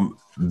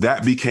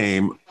 that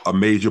became a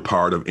major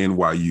part of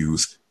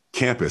NYU's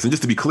campus. And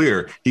just to be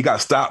clear, he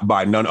got stopped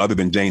by none other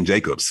than Jane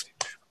Jacobs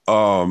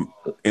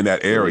in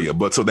that area.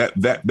 But so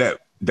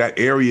that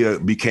area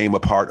became a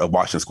part of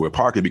Washington Square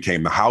Park. It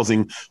became the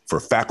housing for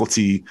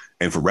faculty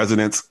and for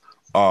residents,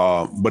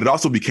 but it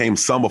also became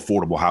some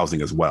affordable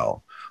housing as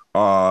well.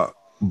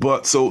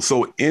 But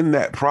so in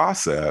that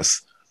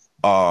process,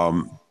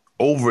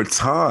 over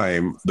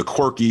time, the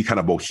quirky kind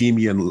of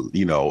bohemian,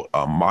 you know,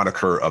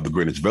 moniker of the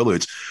Greenwich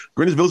Village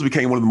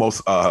became one of the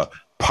most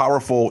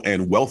powerful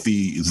and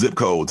wealthy zip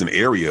codes and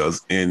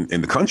areas in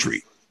the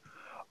country.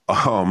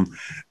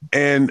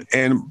 And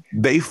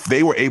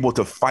they were able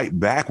to fight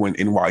back when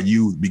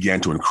NYU began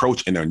to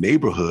encroach in their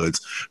neighborhoods,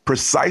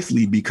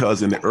 precisely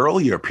because in the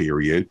earlier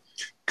period,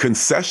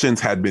 concessions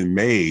had been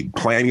made,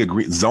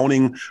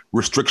 zoning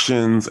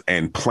restrictions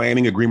and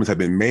planning agreements had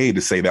been made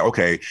to say that,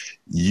 okay,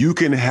 you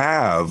can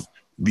have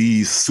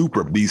these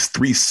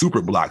three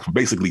super blocks,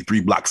 basically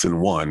 3 blocks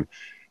in one,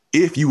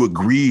 if you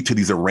agree to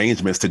these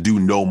arrangements to do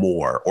no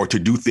more or to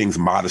do things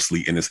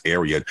modestly in this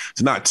area,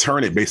 to not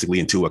turn it basically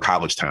into a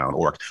college town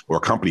or a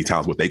company town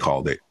is what they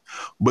called it.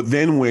 But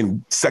then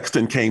when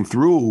Sexton came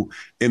through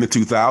in the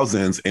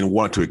 2000s and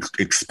wanted to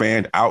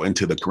expand out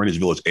into the Greenwich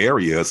Village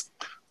areas,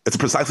 it's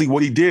precisely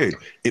what he did.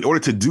 In order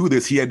to do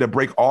this, he had to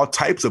break all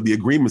types of the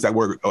agreements that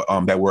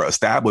were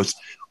established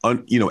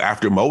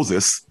after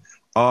Moses.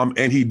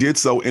 And he did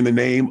so in the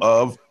name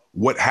of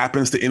what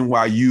happens to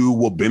NYU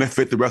will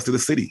benefit the rest of the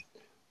city.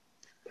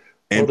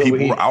 And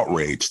people were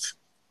outraged.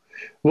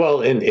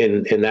 Well,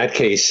 in that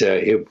case,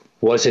 it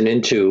wasn't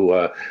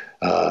into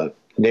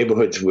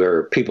neighborhoods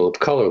where people of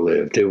color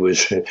lived. It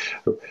was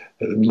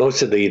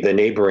most of the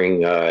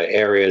neighboring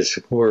areas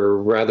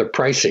were rather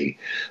pricey.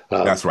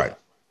 That's right.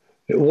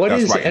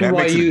 That's right. And that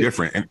makes it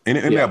different. And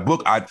in that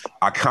book,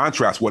 I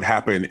contrast what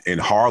happened in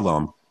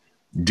Harlem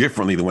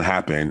differently than what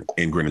happened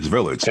in Greenwich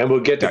Village. And we'll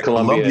get to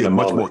Columbia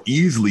much more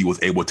easily was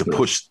able to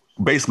push,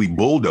 basically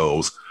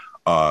bulldoze,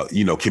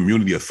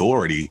 community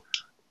authority.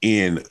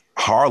 In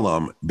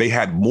Harlem, they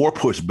had more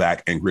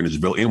pushback in Greenwich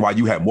Village.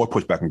 NYU had more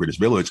pushback in Greenwich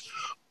Village.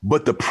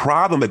 But the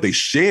problem that they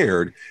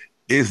shared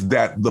is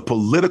that the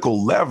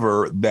political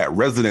lever that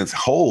residents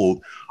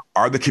hold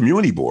are the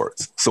community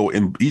boards. So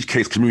in each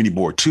case, Community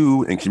Board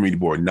 2 and Community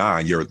Board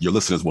 9, your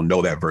listeners will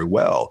know that very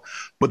well.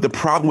 But the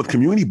problem with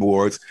community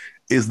boards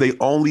is they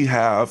only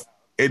have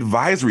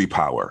advisory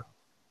power.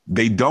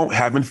 They don't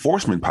have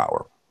enforcement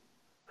power.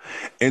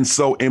 And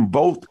so in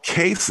both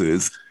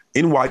cases,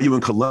 NYU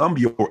and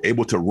Columbia were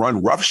able to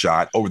run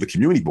roughshod over the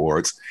community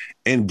boards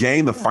and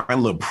gain the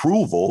final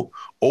approval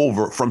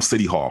from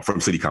City Hall,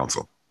 from City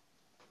Council,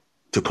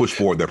 to push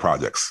forward their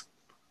projects.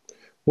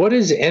 What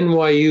is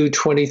NYU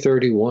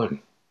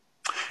 2031?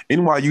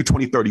 NYU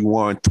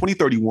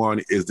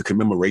 2031 is the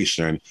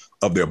commemoration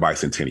of their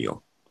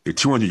bicentennial, their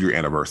 200-year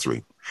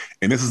anniversary.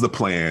 And this is the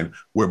plan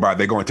whereby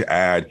they're going to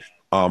add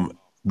a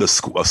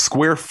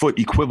square foot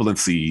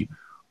equivalency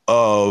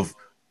of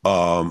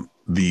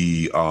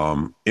the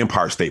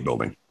Empire State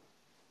Building.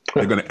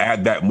 They're going to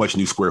add that much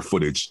new square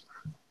footage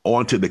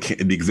onto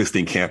the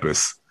existing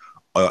campus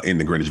in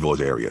the Greenwich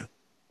Village area.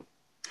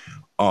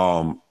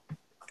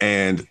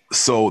 And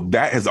so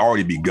that has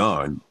already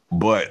begun,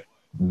 but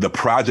the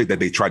project that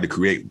they tried to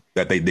create,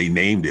 that they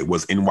named it,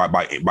 was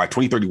by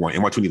 2031,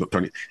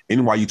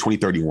 NYU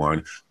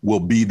 2031 will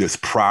be this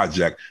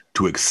project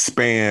to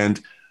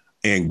expand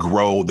and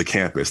grow the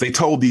campus. They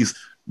told these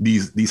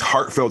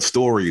heartfelt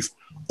stories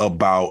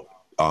about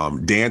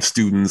dance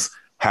students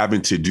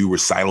having to do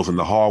recitals in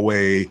the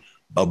hallway,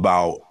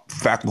 about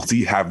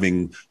faculty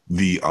having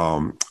the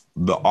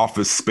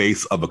office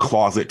space of a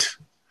closet.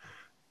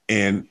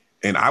 And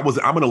I'm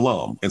an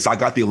alum. And so I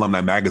got the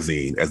alumni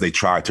magazine as they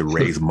tried to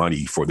raise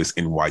money for this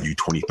NYU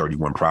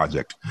 2031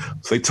 project.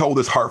 So they told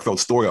this heartfelt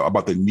story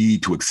about the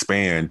need to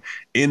expand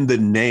in the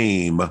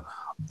name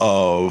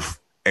of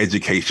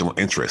educational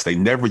interest. They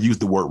never used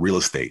the word real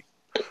estate,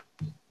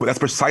 but that's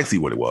precisely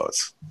what it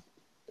was.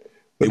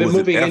 But they're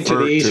moving into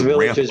the East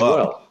Village as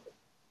well.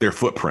 Their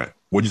footprint.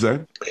 What'd you say?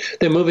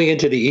 They're moving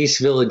into the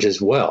East Village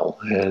as well.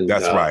 And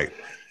that's right.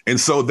 And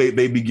so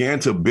they began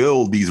to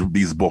build these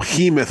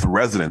behemoth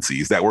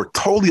residencies that were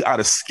totally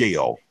out of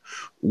scale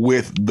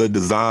with the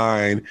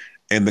design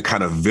and the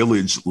kind of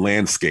village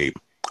landscape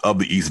of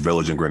the East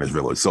Village and Greenwich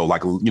Village. So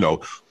like,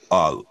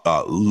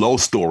 low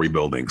story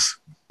buildings.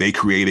 They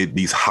created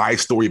these high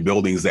story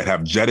buildings that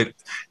have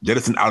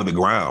jettisoned out of the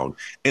ground.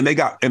 And they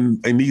got,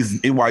 and these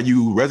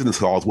NYU residence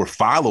halls were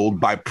followed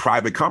by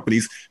private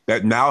companies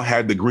that now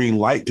had the green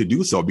light to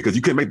do so, because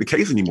you couldn't make the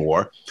case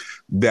anymore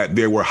that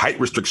there were height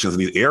restrictions in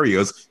these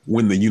areas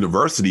when the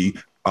university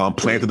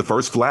planted the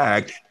first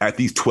flag at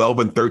these 12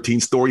 and 13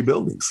 story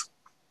buildings.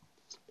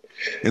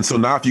 And so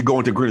now if you go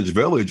into Greenwich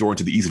Village or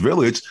into the East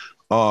Village,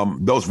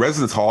 those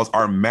residence halls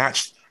are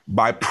matched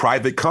by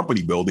private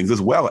company buildings as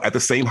well at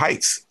the same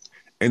heights.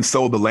 And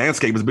so the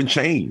landscape has been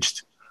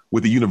changed,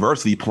 with the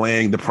university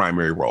playing the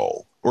primary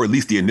role, or at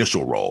least the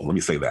initial role. Let me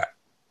say that.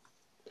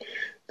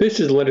 This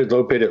is Leonard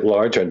Lopate at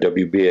Large on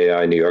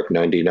WBAI New York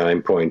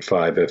 99.5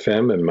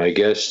 FM, and my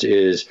guest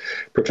is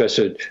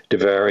Professor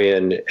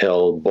Davarian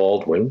L.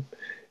 Baldwin.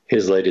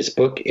 His latest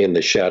book, In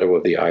the Shadow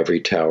of the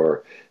Ivory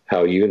Tower,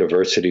 How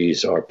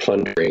Universities Are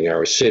Plundering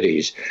Our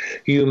Cities.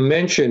 You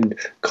mentioned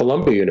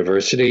Columbia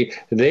University.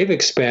 They've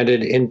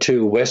expanded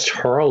into West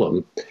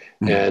Harlem,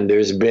 and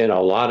there's been a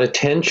lot of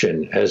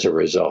tension as a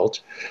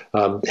result.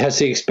 Has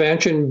the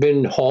expansion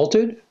been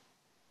halted?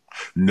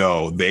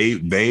 No, they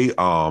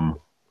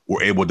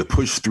were able to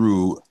push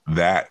through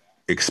that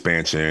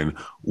expansion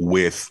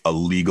with a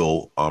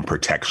legal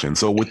protection.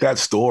 So with that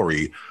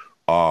story,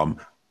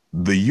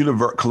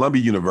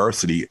 Columbia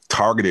University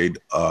targeted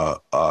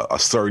a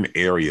certain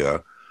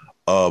area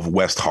of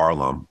West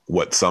Harlem,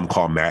 what some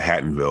call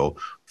Manhattanville,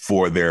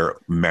 for their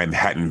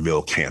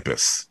Manhattanville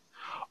campus.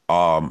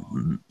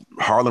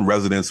 Harlem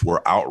residents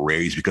were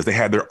outraged because they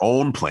had their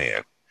own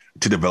plan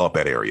to develop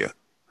that area.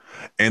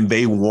 And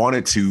they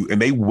wanted to,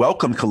 and they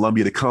welcomed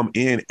Columbia to come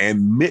in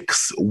and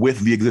mix with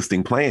the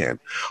existing plan.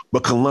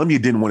 But Columbia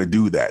didn't want to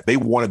do that. They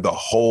wanted the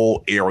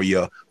whole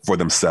area for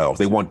themselves.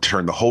 They wanted to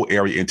turn the whole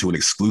area into an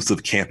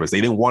exclusive campus.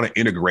 They didn't want to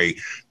integrate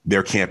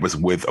their campus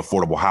with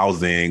affordable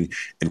housing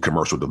and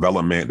commercial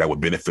development that would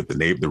benefit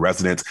the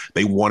residents.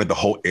 They wanted the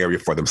whole area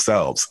for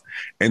themselves.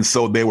 And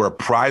so they were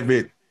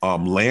private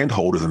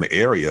landholders in the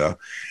area,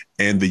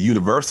 and the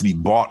university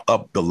bought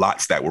up the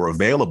lots that were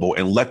available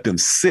and let them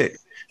sit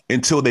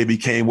until they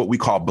became what we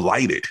call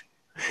blighted.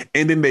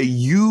 And then they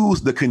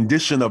used the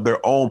condition of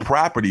their own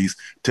properties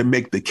to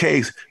make the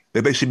case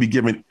that they should be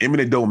given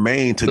eminent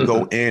domain to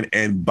go in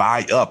and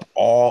buy up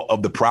all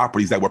of the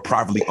properties that were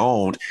privately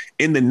owned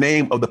in the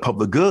name of the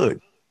public good.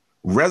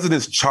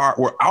 Residents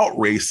were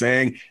outraged,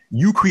 saying,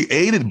 you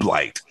created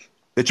blight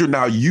that you're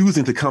now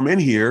using to come in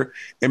here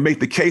and make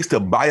the case to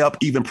buy up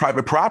even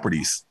private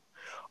properties.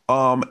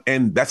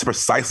 And that's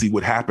precisely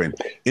what happened.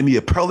 In the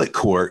appellate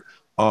court,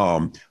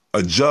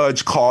 a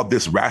judge called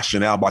this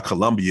rationale by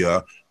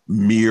Columbia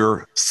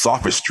mere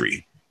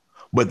sophistry.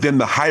 But then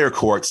the higher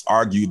courts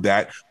argued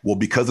that, well,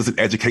 because it's an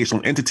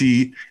educational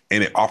entity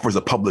and it offers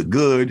a public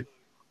good,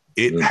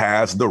 it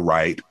has the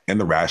right and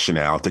the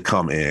rationale to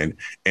come in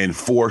and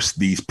force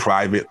these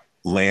private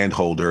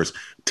landholders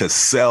to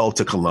sell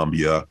to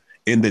Columbia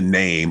in the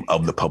name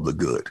of the public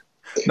good.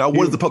 Now,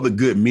 what does the public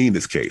good mean in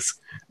this case?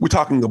 We're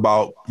talking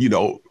about,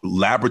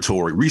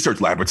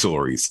 research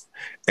laboratories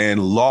and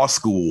law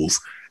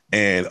schools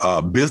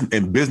and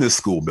business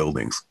school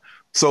buildings.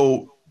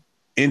 So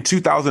in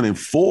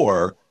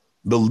 2004,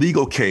 the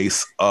legal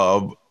case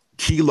of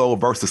Kelo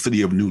versus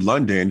City of New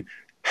London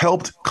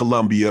helped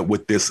Columbia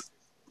with this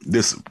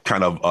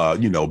kind of,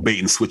 bait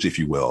and switch, if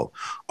you will.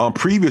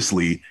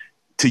 Previously,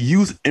 to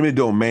use eminent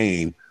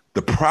domain,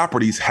 the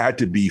properties had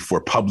to be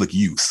for public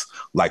use,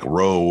 like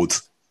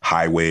roads,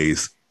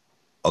 highways,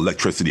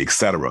 electricity, et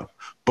cetera.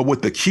 But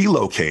with the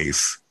Kelo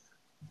case,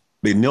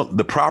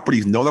 the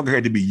properties no longer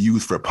had to be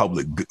used for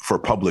public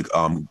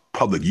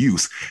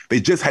use. They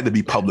just had to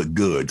be public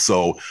good.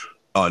 So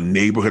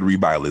neighborhood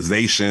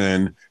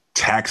revitalization,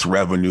 tax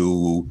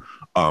revenue,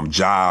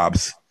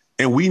 jobs.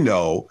 And we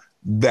know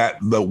that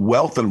the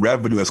wealth and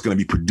revenue that's going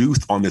to be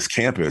produced on this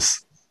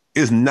campus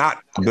is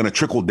not going to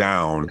trickle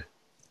down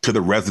to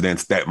the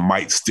residents that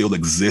might still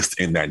exist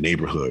in that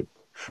neighborhood.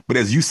 But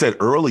as you said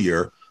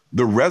earlier,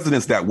 the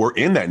residents that were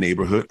in that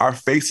neighborhood are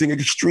facing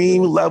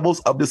extreme levels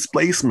of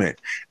displacement.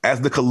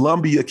 As the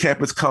Columbia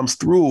campus comes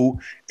through,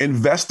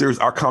 investors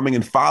are coming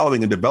and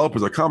following, and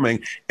developers are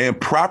coming, and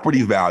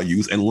property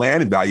values and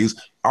land values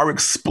are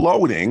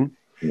exploding.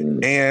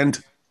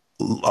 And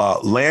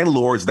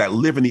landlords that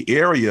live in the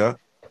area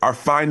are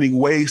finding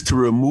ways to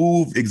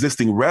remove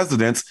existing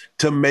residents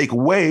to make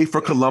way for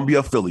Columbia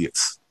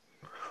affiliates.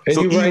 And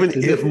so even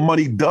if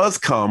money does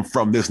come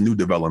from this new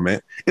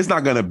development, it's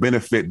not going to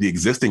benefit the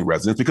existing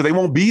residents because they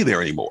won't be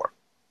there anymore.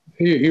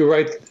 You're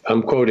right.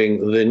 I'm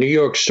quoting, the New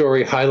York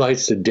story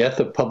highlights the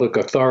death of public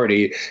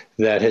authority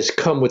that has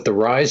come with the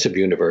rise of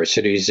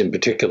universities, in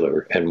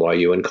particular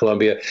NYU and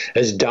Columbia,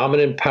 as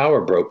dominant power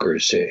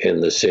brokers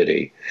in the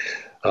city.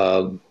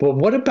 But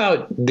what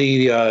about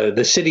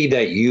the city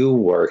that you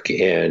work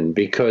in?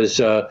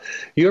 Because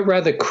you're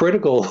rather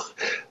critical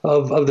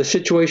of the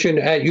situation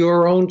at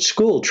your own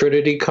school,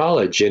 Trinity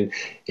College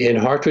in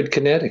Hartford,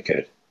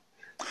 Connecticut.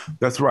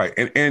 That's right.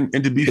 And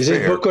to be fair, is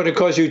this book going to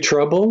cause you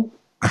trouble?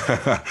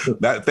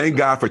 Thank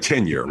God for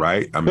tenure,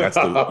 right? I mean, that's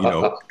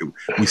the,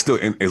 we still,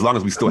 as long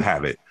as we still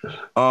have it.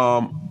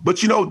 But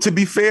to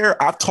be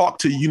fair, I've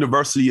talked to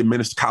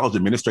college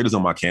administrators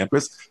on my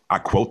campus. I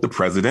quote the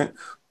president.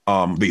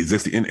 The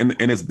existing and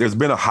there's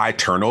been a high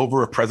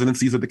turnover of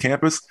presidencies at the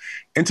campus.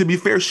 And to be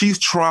fair, she's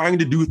trying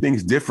to do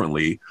things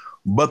differently.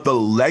 But the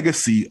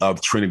legacy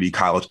of Trinity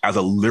College as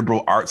a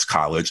liberal arts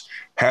college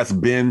has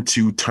been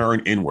to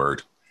turn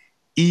inward,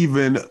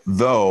 even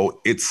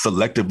though it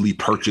selectively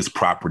purchased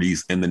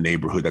properties in the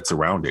neighborhood that's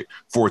around it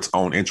for its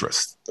own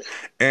interest.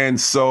 And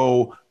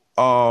so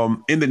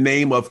in the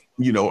name of,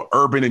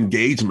 urban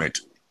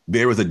engagement,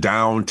 there is a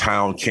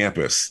downtown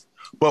campus.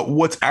 But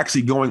what's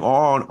actually going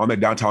on that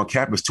downtown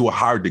campus to a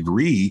higher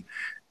degree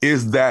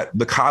is that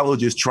the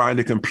college is trying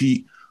to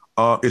compete,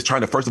 is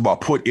trying to, first of all,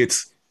 put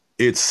its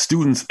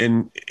students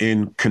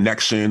in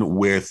connection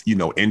with,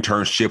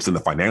 internships in the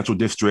financial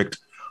district.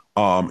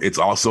 It's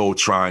also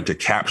trying to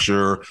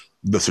capture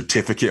the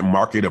certificate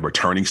market of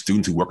returning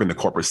students who work in the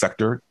corporate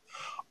sector.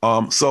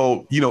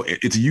 So,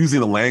 it's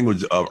using the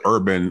language of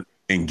urban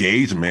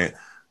engagement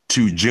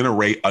to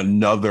generate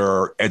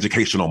another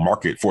educational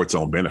market for its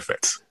own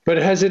benefits. But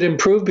has it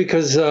improved?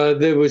 Because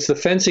there was the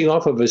fencing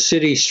off of a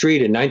city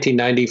street in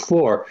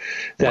 1994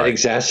 that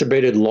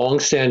exacerbated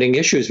longstanding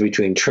issues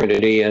between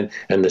Trinity and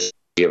the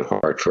city of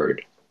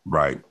Hartford.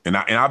 Right. And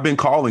I've been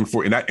calling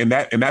for, and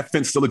that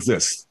fence still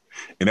exists,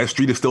 and that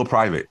street is still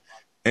private.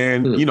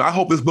 And, I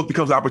hope this book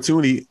becomes an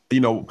opportunity,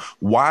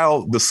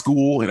 while the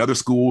school and other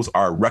schools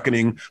are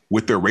reckoning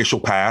with their racial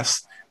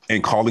past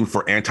and calling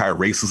for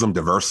anti-racism,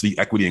 diversity,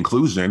 equity,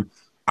 inclusion,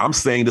 I'm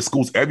saying to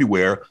schools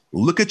everywhere,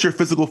 look at your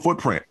physical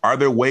footprint. Are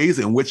there ways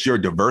in which your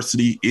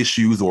diversity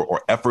issues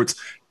or efforts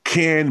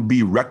can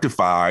be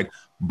rectified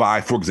by,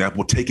 for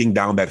example, taking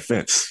down that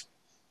fence?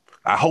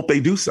 I hope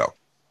they do so.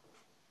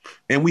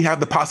 And we have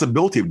the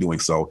possibility of doing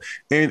so.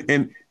 And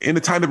in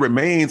the time that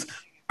remains,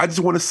 I just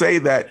want to say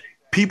that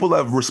people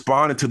have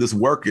responded to this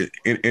work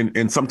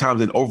in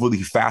sometimes in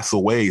overly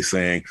facile ways,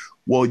 saying,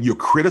 well, you're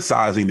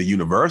criticizing the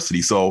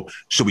university, so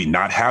should we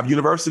not have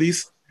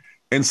universities?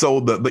 And so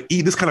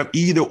this kind of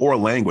either or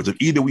language of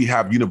either we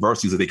have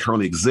universities as they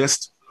currently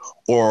exist,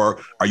 or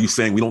are you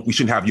saying we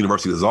shouldn't have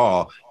universities at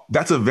all?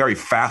 That's a very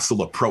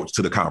facile approach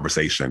to the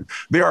conversation.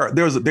 There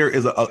is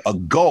a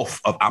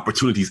gulf of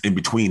opportunities in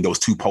between those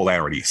two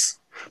polarities.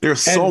 There are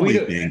so many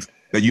things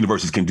that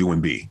universities can do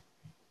and be.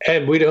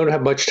 And we don't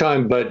have much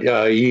time, but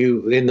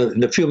in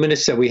the few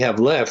minutes that we have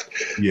left,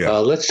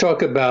 let's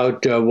talk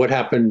about what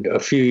happened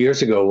a few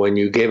years ago when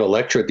you gave a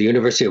lecture at the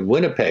University of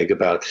Winnipeg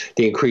about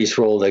the increased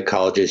role that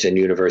colleges and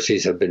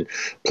universities have been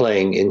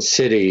playing in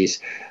cities.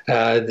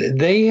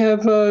 They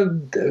have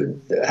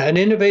an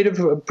innovative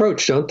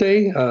approach, don't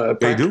they?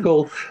 They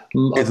do.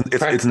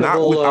 It's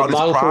not without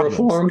its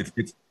problems.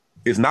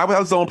 It's not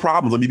without its own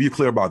problems. Let me be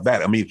clear about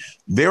that. I mean,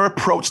 their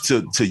approach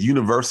to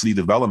university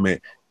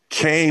development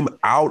came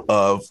out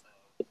of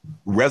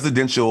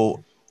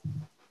residential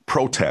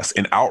protests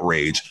and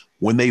outrage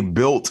when they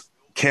built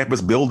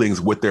campus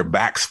buildings with their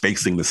backs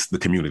facing the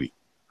community.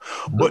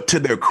 But to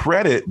their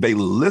credit, they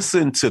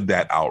listened to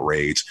that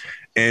outrage.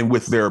 And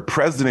with their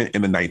president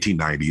in the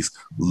 1990s,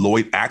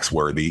 Lloyd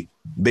Axworthy,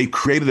 they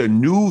created a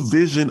new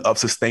vision of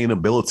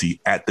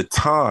sustainability at the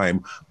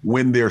time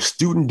when their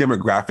student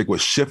demographic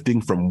was shifting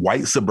from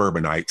white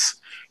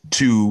suburbanites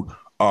to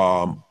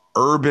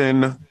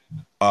urban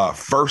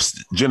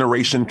first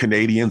generation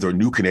Canadians or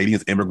new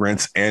Canadians,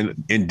 immigrants,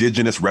 and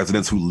indigenous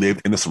residents who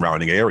lived in the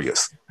surrounding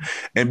areas.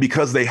 And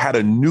because they had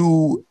a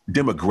new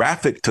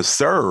demographic to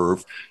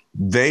serve,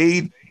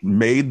 they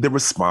made the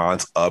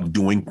response of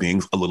doing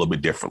things a little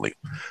bit differently.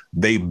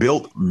 They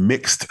built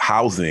mixed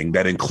housing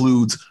that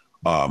includes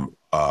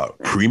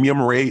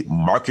premium rate,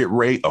 market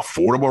rate,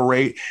 affordable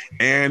rate,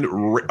 and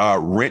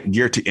rent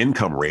geared to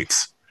income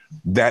rates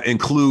that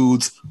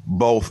includes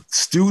both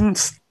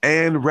students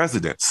and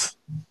residents.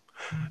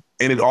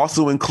 And it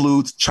also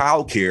includes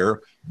childcare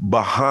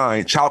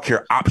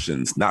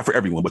options, not for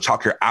everyone, but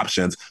childcare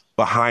options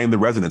behind the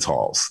residence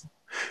halls.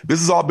 This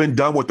has all been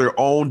done with their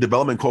own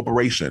development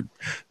corporation.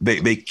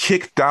 They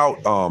kicked out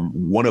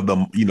one of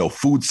the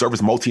food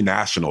service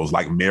multinationals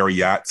like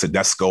Marriott,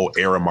 Sodexo,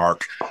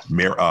 Aramark,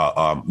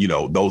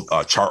 those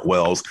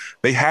Chartwells.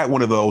 They had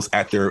one of those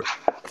at their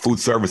food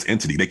service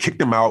entity. They kicked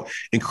them out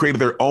and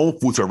created their own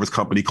food service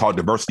company called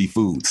Diversity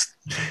Foods.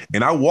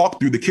 And I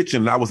walked through the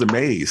kitchen and I was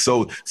amazed.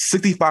 So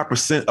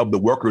 65% of the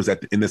workers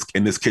in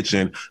this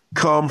kitchen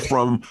come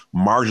from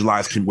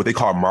what they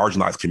call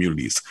marginalized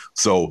communities.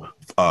 So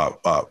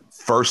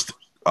first,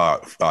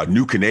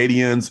 new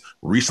Canadians,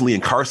 recently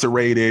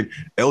incarcerated,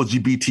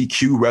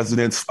 LGBTQ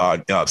residents,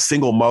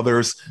 single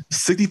mothers.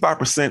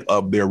 65%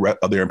 of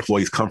their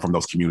employees come from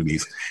those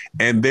communities,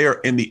 and they're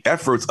in the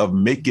efforts of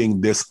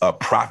making this a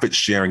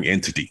profit-sharing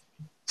entity.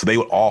 So they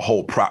would all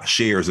hold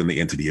shares in the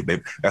entity.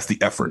 That's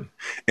the effort.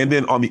 And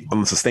then on the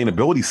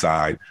sustainability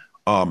side,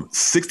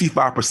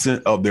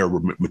 65% of their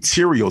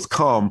materials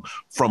come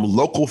from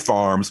local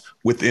farms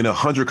within a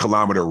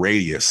 100-kilometer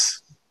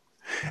radius.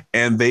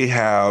 And they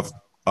have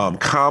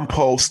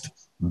compost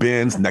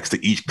bins next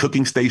to each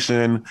cooking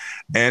station,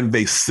 and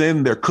they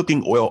send their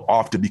cooking oil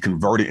off to be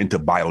converted into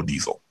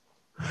biodiesel.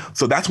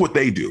 So that's what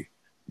they do.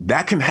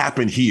 That can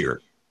happen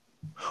here.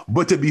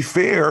 But to be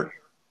fair,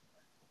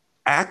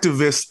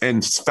 activists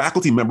and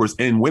faculty members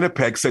in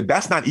Winnipeg said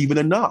that's not even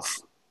enough.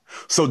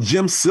 So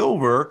Jim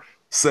Silver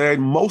said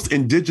most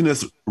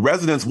Indigenous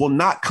residents will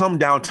not come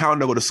downtown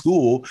to go to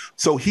school.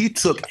 So he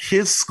took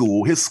his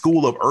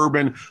school of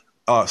urban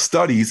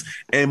studies,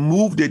 and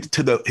moved it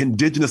to the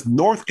Indigenous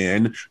North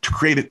End to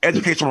create an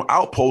educational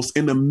outpost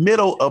in the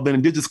middle of an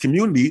Indigenous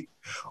community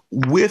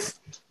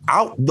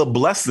without the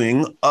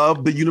blessing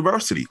of the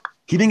university.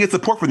 He didn't get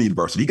support from the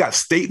university. He got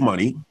state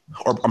money,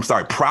 or I'm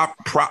sorry,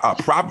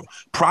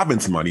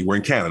 province money. We're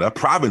in Canada,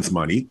 province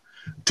money,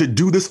 to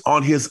do this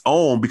on his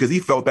own, because he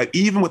felt that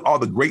even with all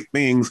the great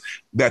things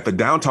that the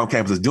downtown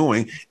campus is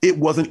doing, it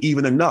wasn't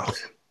even enough.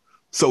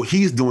 So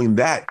he's doing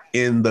that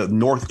in the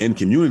North End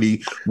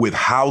community with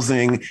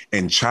housing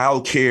and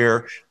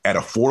childcare at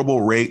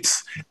affordable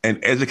rates and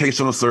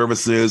educational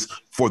services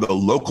for the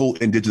local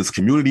Indigenous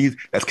communities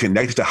that's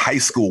connected to high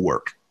school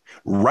work,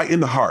 right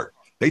in the heart.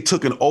 They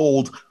took an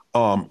old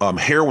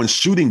heroin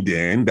shooting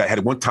den that had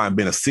at one time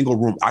been a single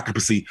room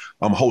occupancy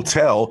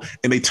hotel,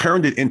 and they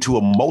turned it into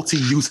a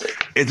multi-use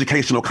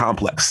educational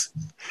complex.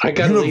 I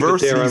got to leave it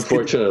there,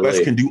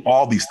 unfortunately. Can do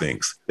all these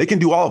things. They can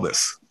do all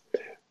this.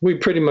 We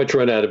pretty much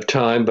run out of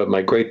time, but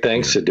my great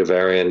thanks to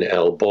Davarian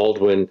L.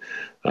 Baldwin,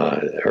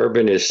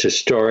 urbanist,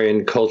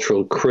 historian,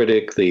 cultural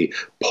critic, the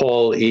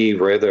Paul E.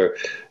 Rather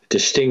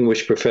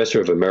distinguished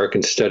professor of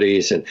American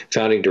Studies and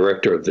founding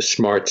director of the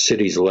Smart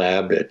Cities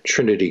Lab at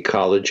Trinity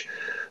College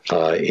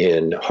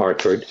in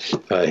Hartford.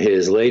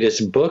 His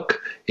latest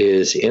book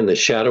is In the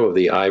Shadow of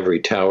the Ivory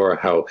Tower,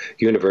 How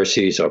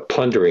Universities Are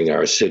Plundering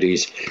Our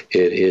Cities.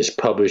 It is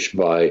published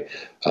by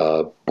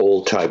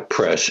Bold Type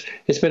Press.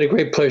 It's been a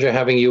great pleasure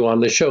having you on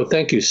the show.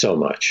 Thank you so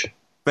much.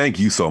 Thank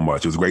you so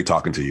much. It was great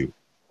talking to you.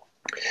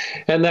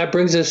 And that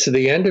brings us to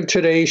the end of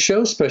today's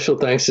show. Special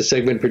thanks to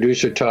segment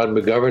producer Todd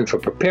McGovern for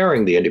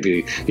preparing the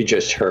interview you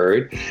just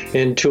heard,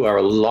 and to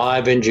our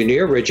live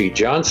engineer, Reggie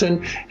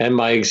Johnson, and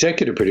my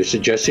executive producer,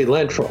 Jesse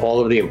Lent, for all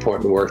of the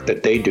important work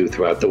that they do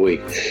throughout the week.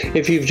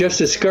 If you've just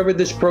discovered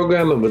this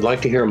program and would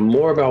like to hear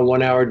more of our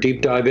one-hour deep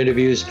dive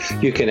interviews,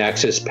 you can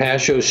access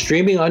past shows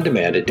streaming on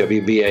demand at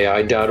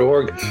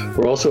WBAI.org.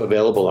 We're also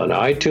available on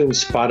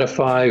iTunes,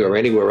 Spotify, or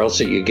anywhere else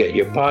that you get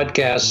your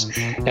podcasts.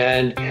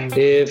 And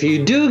if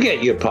you do get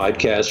your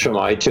podcast from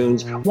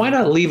iTunes, why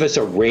not leave us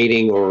a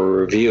rating or a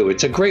review?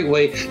 It's a great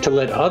way to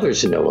let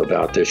others know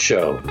about this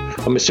show.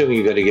 I'm assuming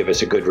you're going to give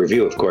us a good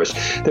review, of course.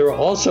 There are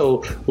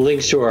also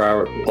links to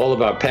all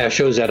of our past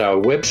shows at our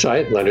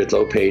website,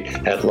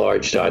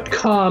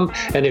 leonardlopate@large.com.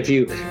 And if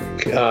you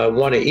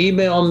want to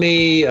email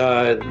me,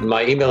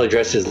 my email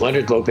address is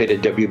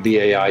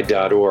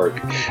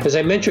leonardlopate@wbai.org. As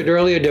I mentioned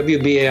earlier,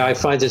 WBAI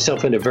finds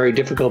itself in a very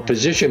difficult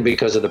position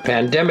because of the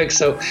pandemic.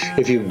 So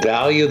if you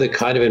value the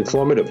kind of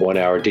informative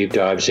one-hour deep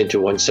dives into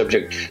one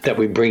subject that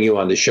we bring you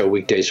on the show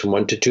weekdays from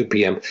 1 to 2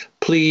 p.m.,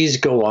 please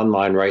go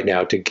online right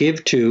now to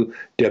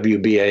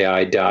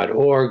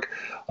give2wbai.org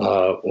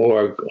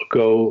or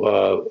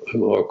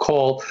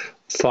call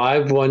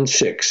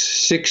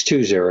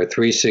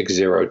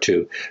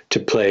 516-620-3602 to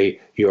play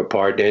your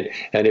part in it.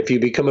 And if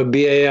you become a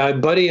BAI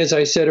buddy, as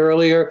I said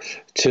earlier,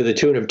 to the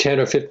tune of $10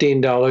 or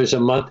 $15 a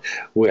month,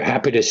 we're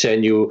happy to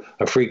send you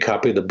a free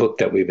copy of the book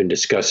that we've been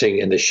discussing,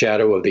 In the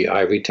Shadow of the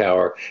Ivory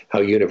Tower,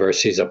 How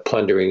Universities Are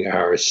Plundering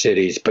Our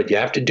Cities. But you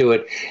have to do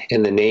it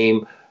in the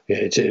name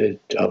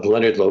of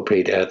Leonard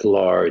Lopate at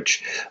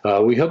large.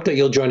 We hope that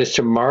you'll join us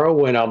tomorrow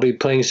when I'll be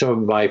playing some of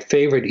my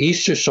favorite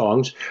Easter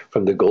songs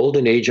from the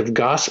golden age of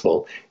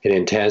gospel in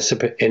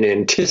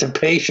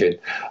anticipation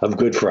of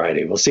Good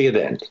Friday. We'll see you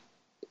then.